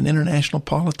mixed up in international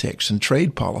politics and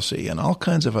trade policy and all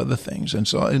kinds of other things. And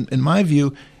so, in my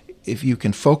view, if you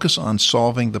can focus on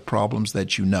solving the problems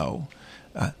that you know,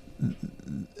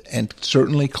 and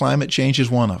certainly climate change is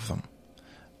one of them,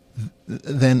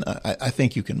 then I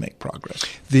think you can make progress.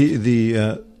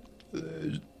 The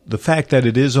fact that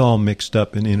it is all mixed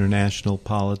up in international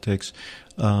politics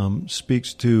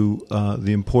speaks to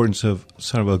the importance of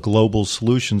sort of a global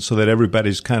solution, so that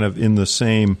everybody's kind of in the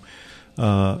same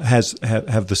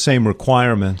have the same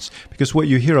requirements. Because what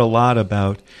you hear a lot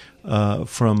about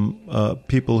from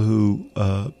people who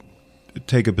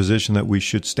take a position that we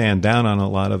should stand down on a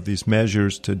lot of these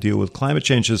measures to deal with climate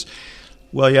change is,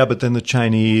 well, yeah, but then the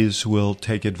Chinese will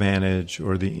take advantage,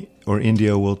 or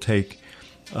India will take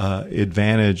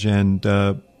advantage, and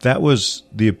that was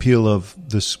the appeal of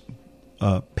this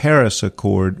Paris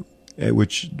Accord,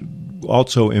 which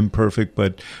also imperfect,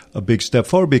 but a big step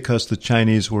forward because the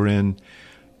Chinese were in,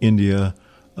 India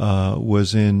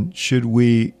was in. Should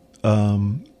we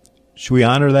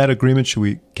honor that agreement? Should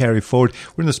we carry forward?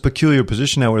 We're in this peculiar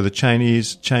position now where the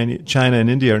China and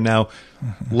India are now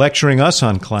lecturing us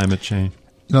on climate change.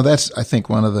 That's, I think,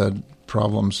 one of the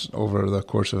problems over the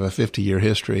course of a 50-year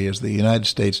history is the United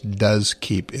States does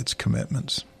keep its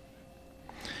commitments,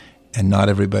 and not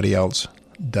everybody else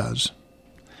does.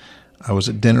 I was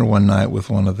at dinner one night with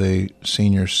one of the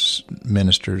senior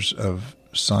ministers of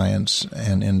science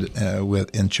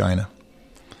in China,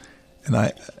 and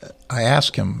I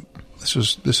asked him.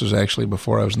 This was actually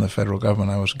before I was in the federal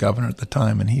government. I was governor at the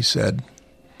time, and he said,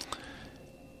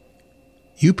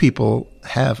 "You people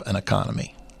have an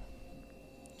economy.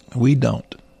 We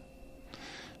don't.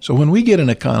 So when we get an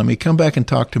economy, come back and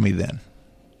talk to me then."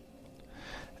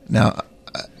 Now,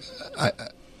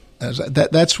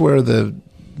 that's where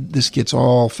this gets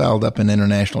all fouled up in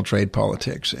international trade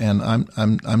politics, and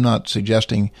I'm not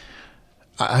suggesting.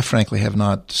 I frankly have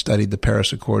not studied the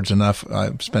Paris Accords enough.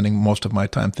 I'm spending most of my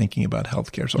time thinking about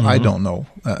healthcare, so I don't know.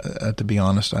 To be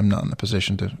honest, I'm not in a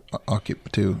position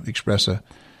to express a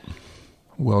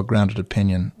well-grounded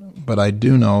opinion. But I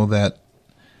do know that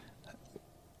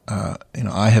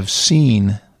I have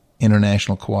seen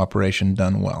international cooperation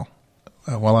done well.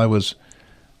 While I was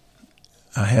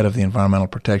head of the Environmental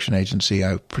Protection Agency,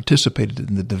 I participated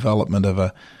in the development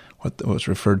of what was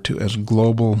referred to as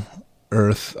global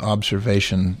Earth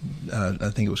observation.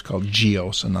 I think it was called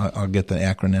GEOS, and I'll get the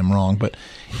acronym wrong, but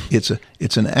it's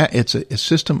a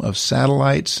system of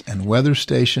satellites and weather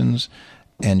stations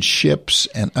and ships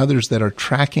and others that are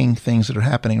tracking things that are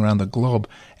happening around the globe,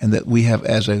 and that we have,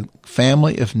 as a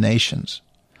family of nations,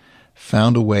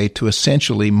 found a way to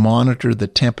essentially monitor the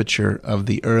temperature of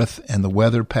the earth and the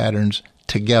weather patterns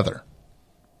together.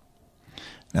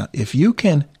 Now, if you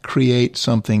can create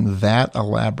something that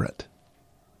elaborate,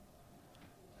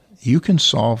 you can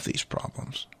solve these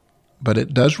problems. But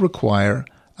it does require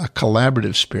a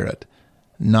collaborative spirit,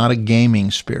 not a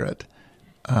gaming spirit.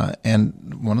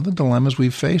 And one of the dilemmas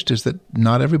we've faced is that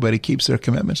not everybody keeps their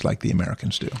commitments like the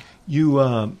Americans do.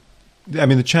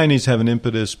 The Chinese have an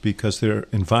impetus because their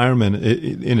environment,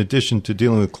 in addition to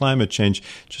dealing with climate change,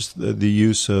 just the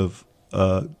use of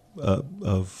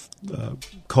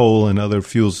coal and other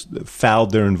fuels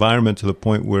fouled their environment to the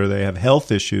point where they have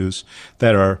health issues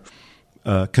that are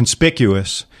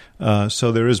conspicuous.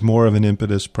 So there is more of an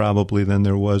impetus probably than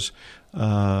there was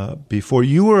before.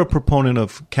 You were a proponent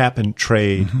of cap and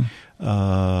trade,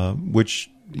 which,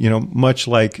 much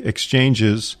like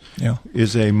exchanges,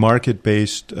 is a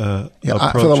market-based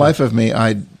approach. For the life of me,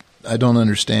 I don't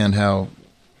understand how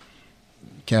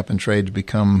cap and trade's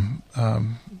become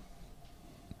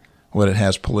what it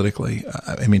has politically.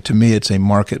 To me, it's a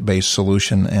market-based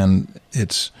solution, and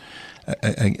it's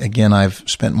again, I've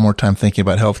spent more time thinking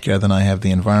about healthcare than I have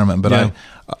the environment. But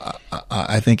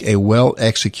I think a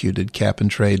well-executed cap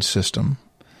and trade system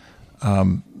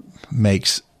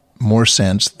makes more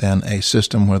sense than a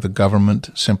system where the government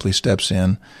simply steps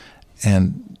in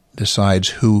and decides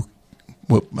who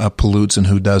pollutes and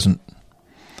who doesn't.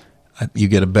 You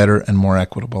get a better and more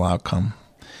equitable outcome.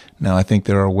 Now, I think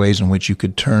there are ways in which you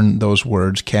could turn those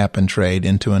words, cap and trade,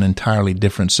 into an entirely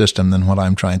different system than what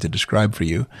I'm trying to describe for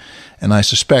you. And I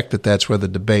suspect that that's where the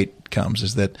debate comes,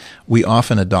 is that we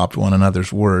often adopt one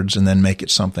another's words and then make it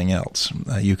something else.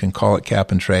 You can call it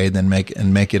cap and trade, then make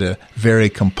it a very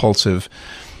compulsive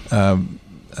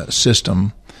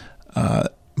system.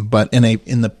 But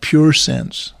in the pure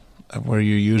sense of where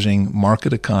you're using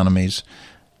market economies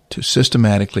to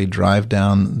systematically drive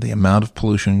down the amount of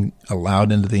pollution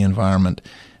allowed into the environment,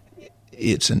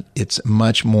 it's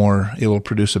much more, it will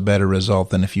produce a better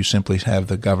result than if you simply have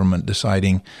the government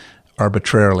deciding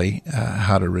arbitrarily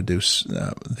how to reduce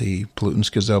the pollutants,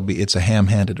 because it's a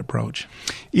ham-handed approach.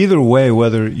 Either way,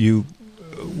 whether you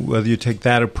take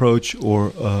that approach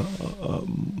or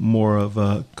more of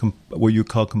what you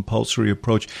call compulsory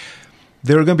approach,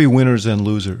 there are going to be winners and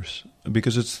losers,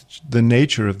 because it's the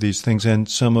nature of these things. And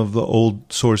some of the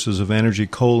old sources of energy,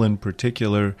 coal in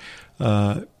particular,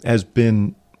 has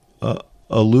been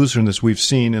a loser in this. We've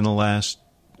seen in the last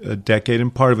decade,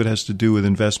 and part of it has to do with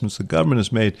investments the government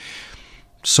has made,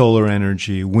 solar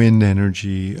energy, wind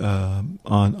energy on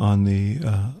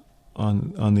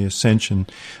the ascension.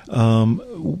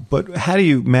 But how do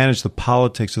you manage the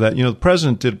politics of that? The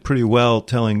president did pretty well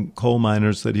telling coal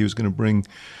miners that he was going to bring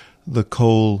the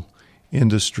coal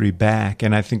industry back,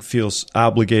 and I think feels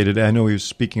obligated. I know he was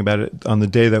speaking about it on the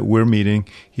day that we're meeting.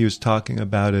 He was talking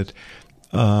about it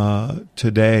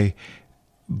today.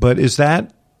 But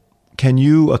can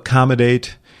you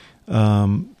accommodate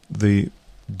the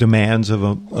demands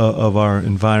of our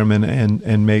environment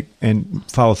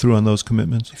and follow through on those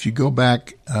commitments? If you go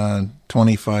back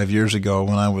 25 years ago,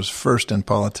 when I was first in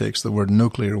politics, the word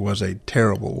nuclear was a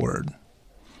terrible word.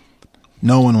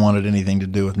 No one wanted anything to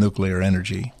do with nuclear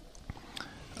energy,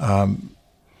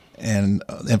 and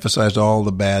emphasized all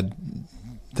the bad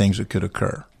things that could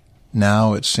occur.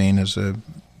 Now it's seen as a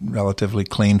relatively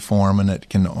clean form, and it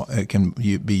can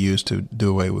be used to do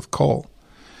away with coal.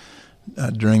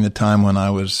 During the time when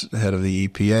I was head of the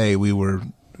EPA, we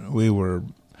were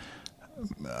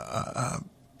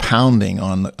pounding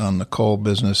on the coal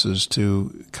businesses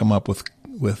to come up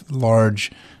with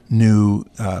large new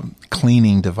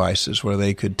cleaning devices where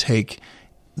they could take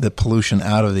the pollution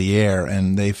out of the air,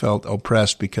 and they felt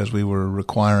oppressed because we were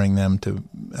requiring them to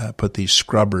put these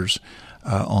scrubbers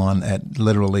on at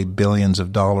literally billions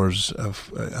of dollars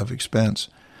of expense.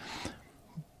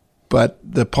 But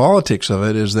the politics of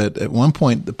it is that at one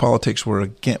point the politics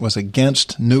was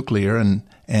against nuclear, and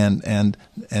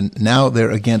now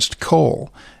they're against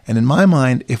coal. And in my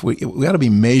mind, if we ought to be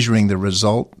measuring the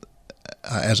result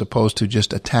as opposed to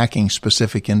just attacking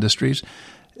specific industries.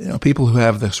 People who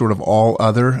have the sort of all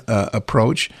other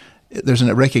approach, there's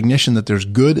a recognition that there's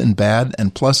good and bad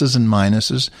and pluses and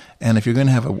minuses. And if you're going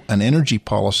to have an energy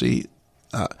policy,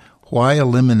 why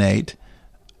eliminate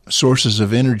sources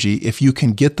of energy if you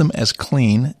can get them as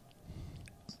clean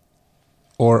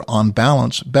or on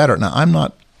balance better? Now, I'm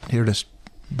not here to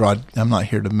I'm not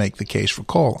here to make the case for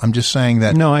coal. I'm just saying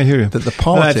that. No, I hear you. That the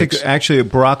politics. I think actually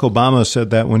Barack Obama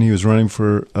said that when he was running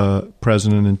for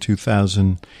president in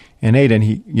 2008,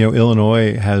 and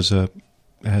Illinois has some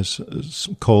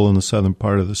coal in the southern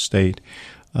part of the state.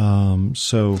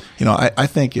 I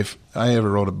think if I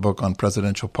ever wrote a book on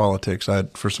presidential politics,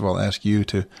 I'd first of all ask you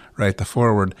to write the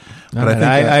foreword. But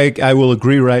I will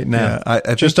agree right now,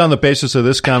 just on the basis of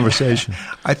this conversation.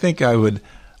 I think I would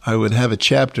have a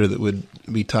chapter that would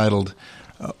be titled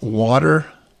Water,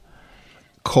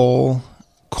 Coal,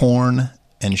 Corn,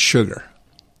 and Sugar.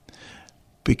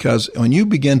 Because when you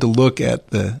begin to look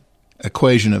at the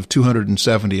equation of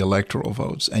 270 electoral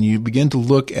votes and you begin to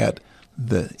look at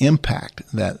the impact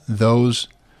that those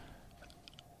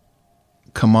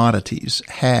commodities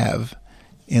have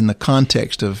in the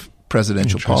context of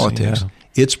presidential politics,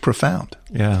 it's profound.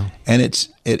 Yeah.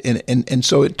 And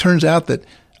so it turns out that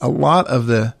a lot of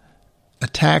the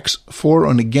attacks for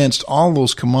and against all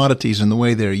those commodities and the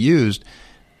way they're used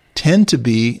tend to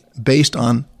be based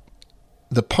on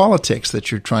the politics that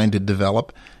you're trying to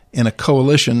develop in a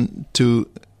coalition to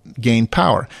gain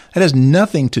power. It has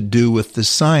nothing to do with the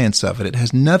science of it. It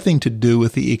has nothing to do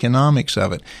with the economics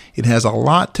of it. It has a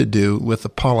lot to do with the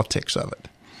politics of it.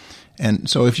 And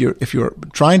so if you're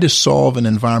trying to solve an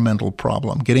environmental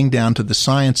problem, getting down to the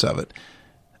science of it,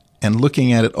 and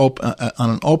looking at it on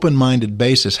an open-minded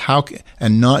basis,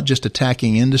 and not just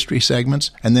attacking industry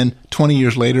segments, and then 20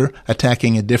 years later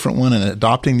attacking a different one and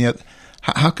adopting the other,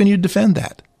 how can you defend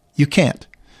that? You can't,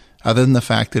 other than the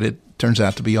fact that it turns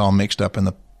out to be all mixed up in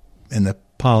the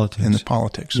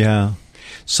politics. Yeah,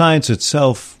 science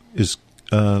itself is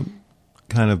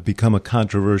kind of become a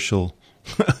controversial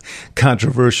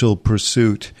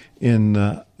pursuit in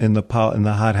the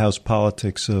hothouse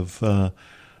politics of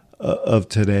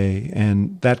today,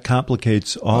 and that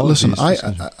complicates all. Listen, of these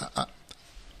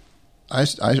I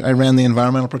ran the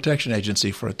Environmental Protection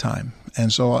Agency for a time,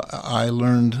 and so I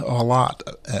learned a lot.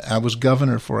 I was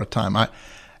governor for a time.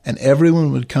 And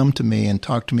everyone would come to me and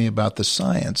talk to me about the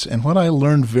science. And what I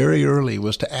learned very early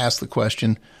was to ask the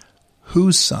question,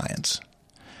 whose science?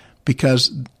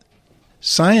 Because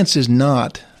science does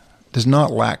not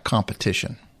lack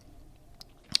competition.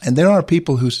 And there are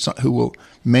people who will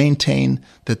maintain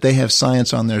that they have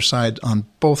science on their side on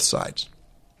both sides.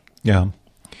 Yeah.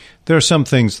 There are some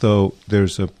things, though,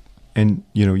 and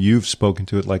you've spoken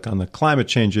to it, like on the climate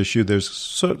change issue,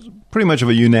 there's pretty much of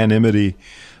a unanimity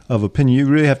of opinion. You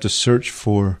really have to search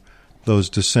for those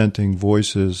dissenting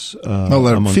voices. Well,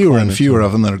 there are fewer and fewer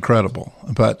of them that are credible.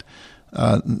 But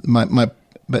but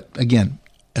again,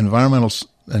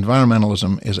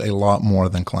 environmentalism is a lot more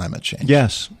than climate change.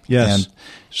 Yes. And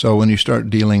so when you start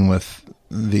dealing with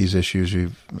these issues,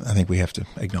 I think we have to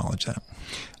acknowledge that.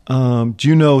 Do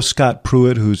you know Scott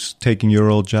Pruitt, who's taking your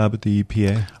old job at the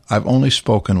EPA? I've only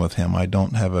spoken with him. I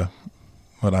don't have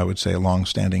what I would say a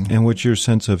long-standing. And what's your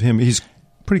sense of him? He's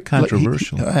pretty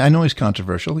controversial. I know he's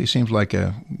controversial. He seems like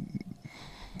a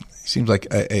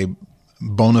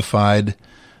bona fide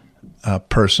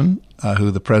person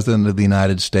who the President of the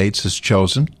United States has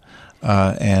chosen,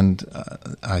 and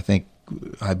I think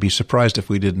I'd be surprised if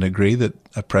we didn't agree that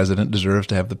a president deserves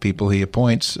to have the people he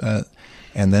appoints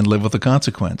and then live with the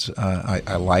consequence.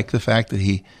 I like the fact that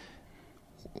he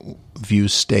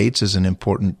views states as an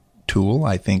important tool.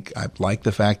 I like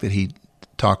the fact that he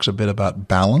talks a bit about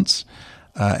balance.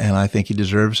 And I think he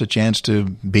deserves a chance to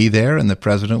be there, and the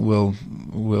president will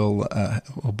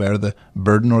bear the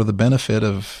burden or the benefit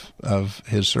of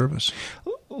his service.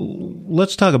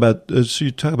 Let's talk about. So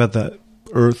you talk about the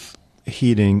earth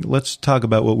heating. Let's talk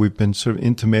about what we've been sort of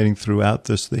intimating throughout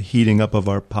this: the heating up of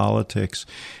our politics,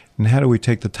 and how do we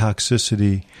take the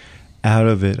toxicity out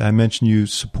of it? I mentioned you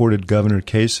supported Governor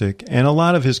Kasich, and a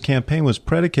lot of his campaign was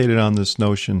predicated on this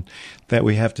notion that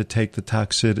we have to take the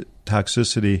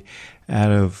toxicity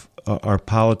out of our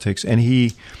politics, and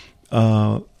he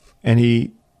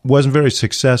wasn't very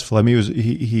successful. I mean,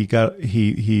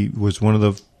 he was one of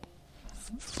the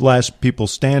last people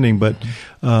standing, but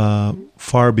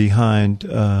far behind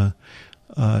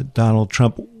Donald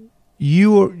Trump.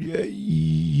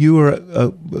 You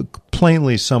are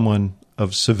plainly someone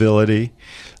of civility.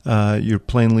 You're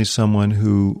plainly someone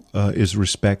who is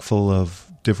respectful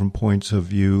of different points of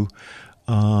view.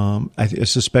 I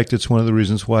suspect it's one of the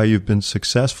reasons why you've been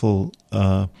successful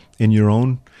in your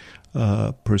own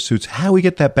pursuits. How do we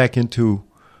get that back into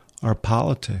our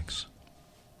politics?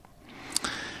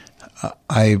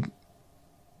 I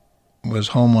was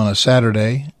home on a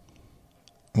Saturday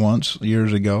once,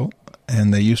 years ago,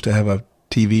 and they used to have a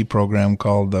TV program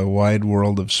called The Wide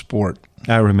World of Sport.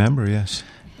 I remember, yes.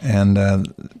 And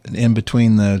in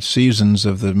between the seasons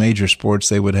of the major sports,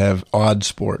 they would have odd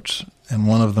sports. And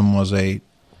one of them was a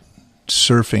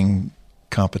surfing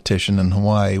competition in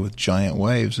Hawaii with giant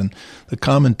waves. And the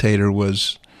commentator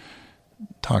was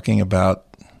talking about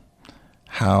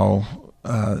how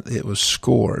it was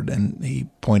scored. And he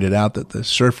pointed out that the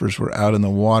surfers were out in the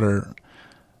water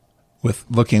with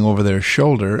looking over their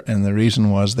shoulder, and the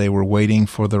reason was they were waiting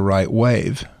for the right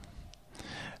wave.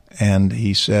 And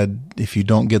he said, if you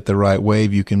don't get the right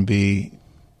wave, you can be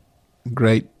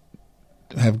great,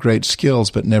 have great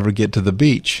skills, but never get to the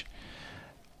beach.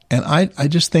 And I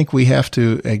just think we have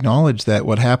to acknowledge that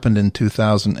what happened in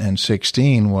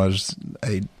 2016 was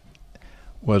a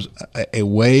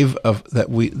wave of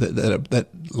that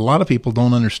a lot of people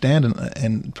don't understand,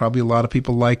 and probably a lot of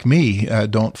people like me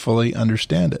don't fully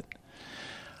understand it.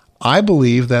 I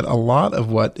believe that a lot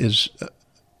of what is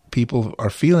people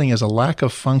are feeling is a lack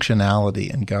of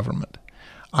functionality in government.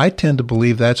 I tend to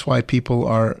believe that's why people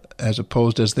are as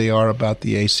opposed as they are about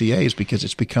the ACAs, because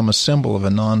it's become a symbol of a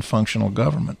non-functional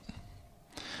government.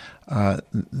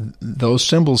 Those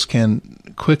symbols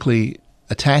can quickly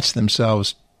attach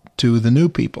themselves to the new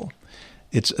people.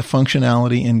 It's a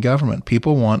functionality in government.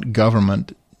 People want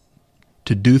government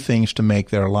to do things to make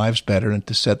their lives better and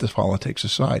to set the politics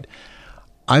aside.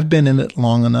 I've been in it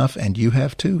long enough, and you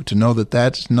have too, to know that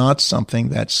that's not something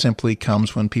that simply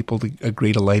comes when people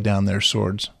agree to lay down their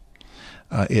swords.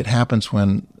 It happens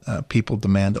when people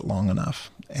demand it long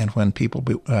enough, and when people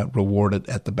be rewarded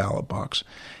at the ballot box.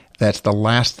 That's the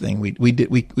last thing we did.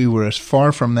 We were as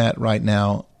far from that right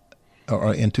now,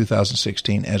 or in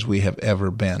 2016, as we have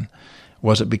ever been.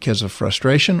 Was it because of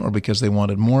frustration or because they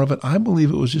wanted more of it? I believe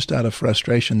it was just out of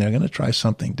frustration. They're going to try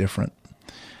something different.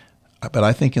 But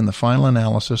I think in the final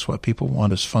analysis, what people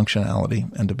want is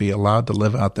functionality and to be allowed to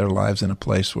live out their lives in a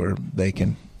place where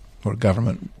where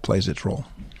government plays its role.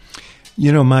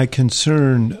 You know, my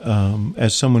concern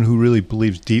as someone who really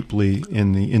believes deeply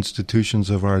in the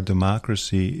institutions of our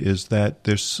democracy is that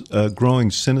there's a growing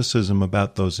cynicism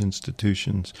about those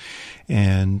institutions.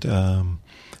 And,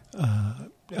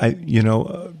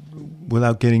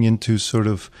 without getting into sort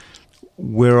of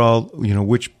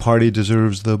which party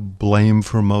deserves the blame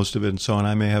for most of it and so on.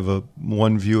 I may have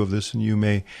one view of this and you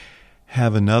may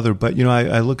have another. But,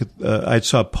 I look at, I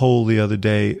saw a poll the other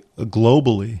day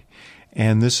globally,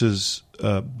 and this is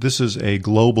a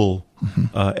global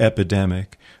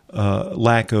epidemic,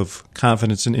 lack of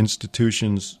confidence in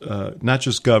institutions, not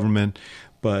just government,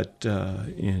 but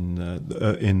in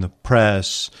the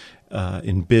press,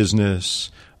 in business,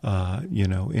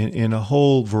 in a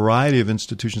whole variety of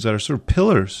institutions that are sort of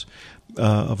pillars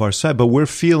of our side. But we're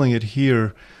feeling it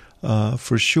here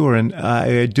for sure. And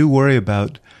I do worry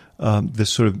about this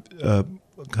sort of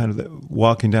kind of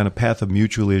walking down a path of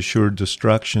mutually assured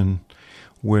destruction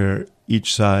where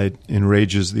each side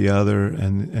enrages the other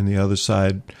and the other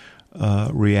side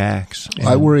reacts. And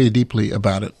I worry deeply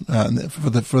about it for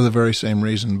the very same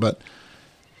reason. But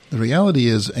the reality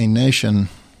is a nation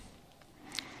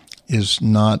is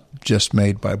not just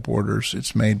made by borders.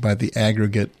 It's made by the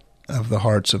aggregate of the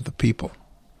hearts of the people.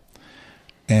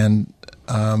 And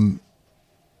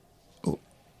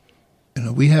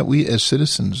we as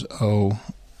citizens owe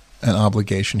an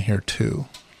obligation here too,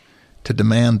 to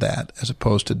demand that as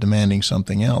opposed to demanding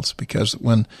something else. Because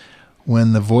when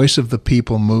the voice of the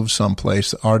people moves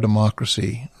someplace, our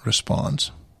democracy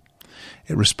responds.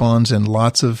 It responds in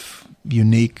lots of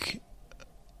unique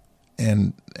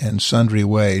and sundry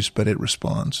ways, but it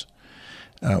responds.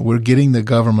 We're getting the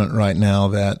government right now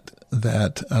that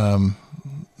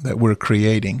we're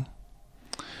creating,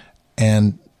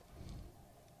 and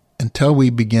until we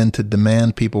begin to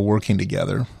demand people working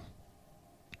together,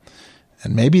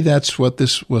 and maybe that's what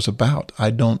this was about.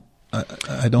 I don't.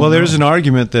 Well, there's an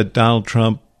argument that Donald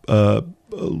Trump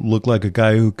looked like a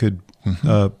guy who could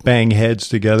bang heads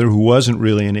together, who wasn't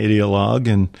really an ideologue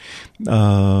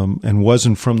and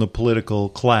wasn't from the political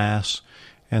class,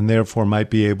 and therefore might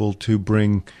be able to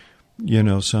bring,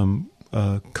 some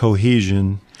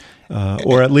cohesion,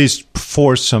 or at least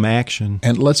force some action.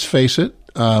 And let's face it,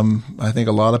 I think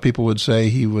a lot of people would say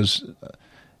he was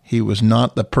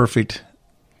not the perfect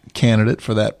candidate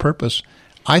for that purpose.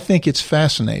 I think it's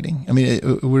fascinating. I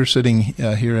mean, we're sitting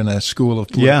here in a school of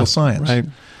political science. Right.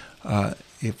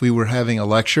 If we were having a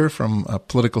lecture from a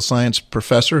political science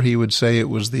professor, he would say it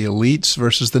was the elites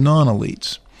versus the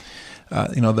non-elites.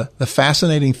 The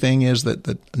fascinating thing is that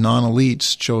the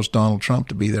non-elites chose Donald Trump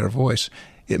to be their voice.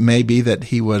 It may be that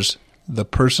he was the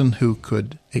person who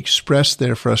could express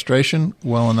their frustration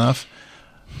well enough.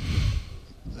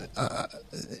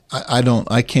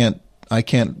 I can't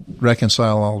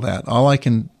reconcile all that. All I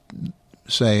can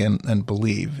say and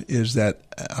believe is that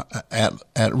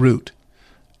at root,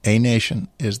 a nation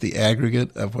is the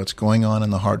aggregate of what's going on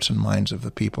in the hearts and minds of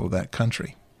the people of that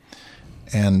country.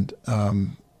 And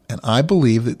I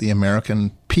believe that the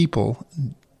American people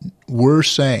were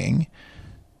saying,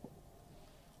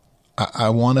 I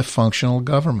want a functional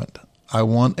government. I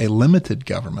want a limited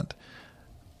government.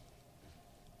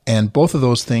 And both of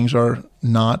those things are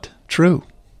not true.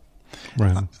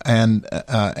 Right. And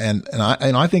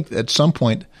I think at some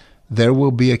point there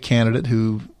will be a candidate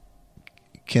who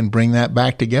can bring that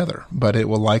back together, but it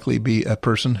will likely be a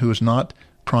person who is not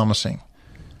promising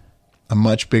a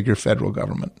much bigger federal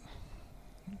government.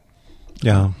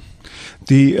 Yeah.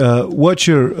 What's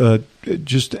your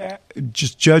just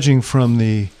judging from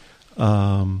the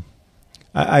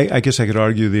I guess I could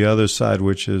argue the other side,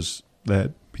 which is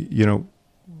that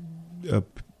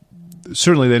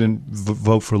certainly they didn't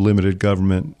vote for limited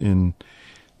government and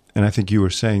I think you were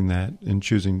saying that in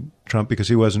choosing Trump because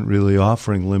he wasn't really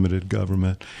offering limited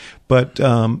government. But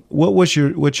what's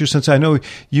your sense? I know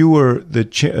you were the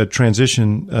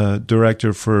transition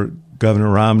director for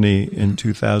Governor Romney in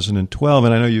 2012,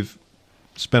 and I know you've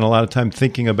spent a lot of time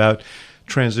thinking about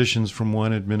transitions from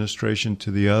one administration to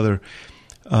the other.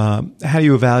 How do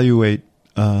you evaluate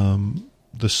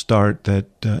the start that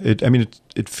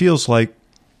it feels like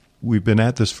we've been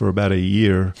at this for about a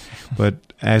year,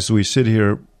 but as we sit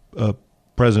here,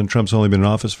 President Trump's only been in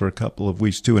office for a couple of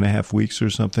weeks, 2.5 weeks or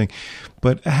something.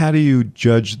 But how do you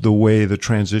judge the way the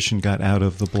transition got out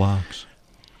of the blocks?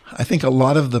 I think a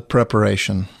lot of the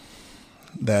preparation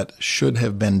that should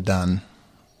have been done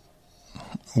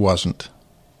wasn't.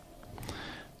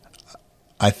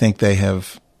 I think they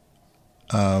have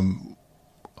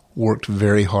worked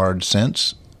very hard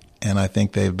since, and I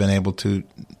think they've been able to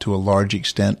a large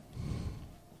extent,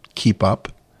 keep up.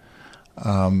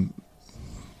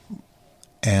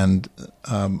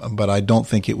 But I don't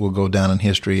think it will go down in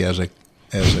history as a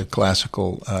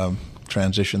classical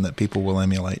transition that people will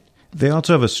emulate. They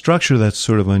also have a structure that's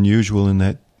sort of unusual in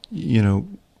that,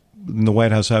 in the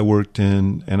White House I worked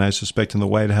in, and I suspect in the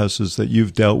White Houses that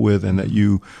you've dealt with and that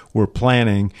you were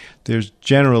planning, there's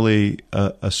generally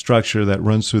a structure that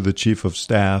runs through the chief of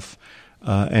staff,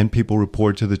 and people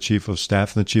report to the chief of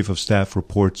staff, and the chief of staff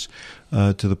reports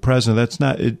to the president.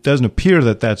 It doesn't appear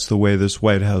that that's the way this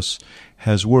White House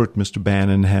has worked. Mr.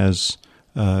 Bannon has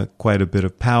quite a bit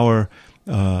of power.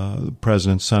 The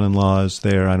president's son-in-law is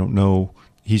there. I don't know.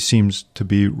 He seems to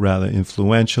be rather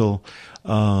influential.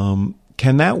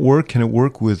 Can that work? Can it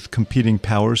work with competing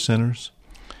power centers?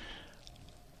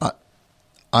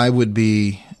 I would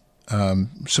be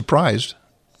surprised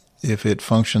if it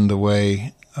functioned the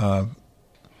way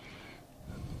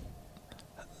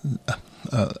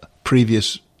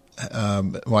previous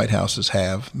White Houses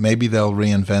have. Maybe they'll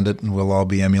reinvent it, and we'll all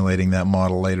be emulating that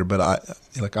model later. But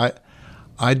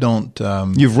I don't.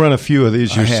 You've run a few of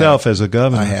these yourself as a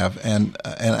governor. I have, and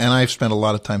I've spent a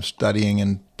lot of time studying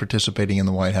and participating in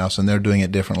the White House, and they're doing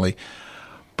it differently.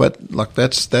 But look,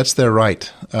 that's their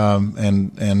right,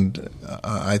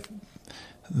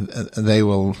 they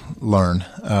will learn.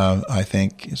 I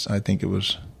think it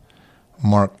was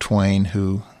Mark Twain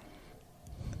who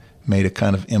made a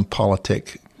kind of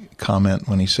impolitic comment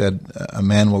when he said, "A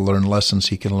man will learn lessons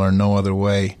he can learn no other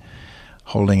way,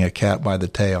 holding a cat by the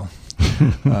tail."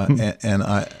 And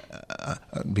I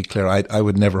be clear, I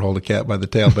would never hold a cat by the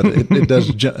tail, but it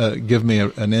does give me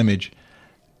an image.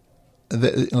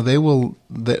 They're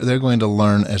going to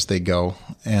learn as they go,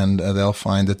 and they'll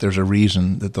find that there's a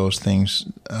reason that those things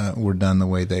were done the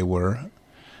way they were.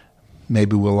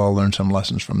 Maybe we'll all learn some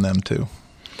lessons from them too.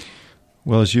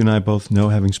 Well, as you and I both know,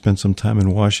 having spent some time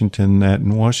in Washington, that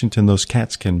in Washington those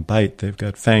cats can bite. They've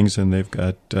got fangs and they've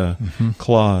got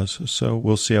claws. So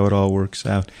we'll see how it all works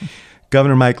out.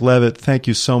 Governor Mike Leavitt, thank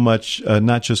you so much,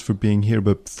 not just for being here,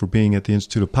 but for being at the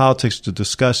Institute of Politics to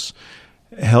discuss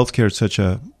healthcare at such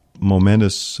a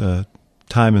momentous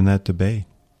time in that debate.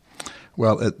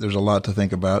 Well, there's a lot to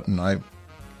think about, and I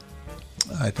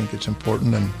think it's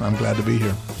important, and I'm glad to be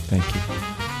here. Thank you.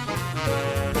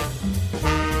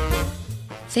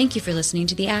 Thank you for listening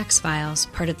to The Axe Files,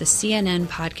 part of the CNN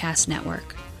Podcast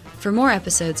Network. For more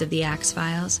episodes of The Axe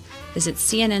Files, visit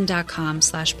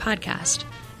cnn.com/podcast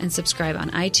and subscribe on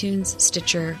iTunes,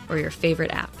 Stitcher, or your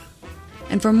favorite app.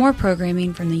 And for more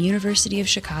programming from the University of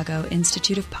Chicago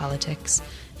Institute of Politics,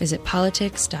 visit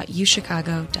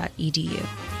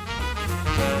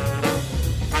politics.uchicago.edu.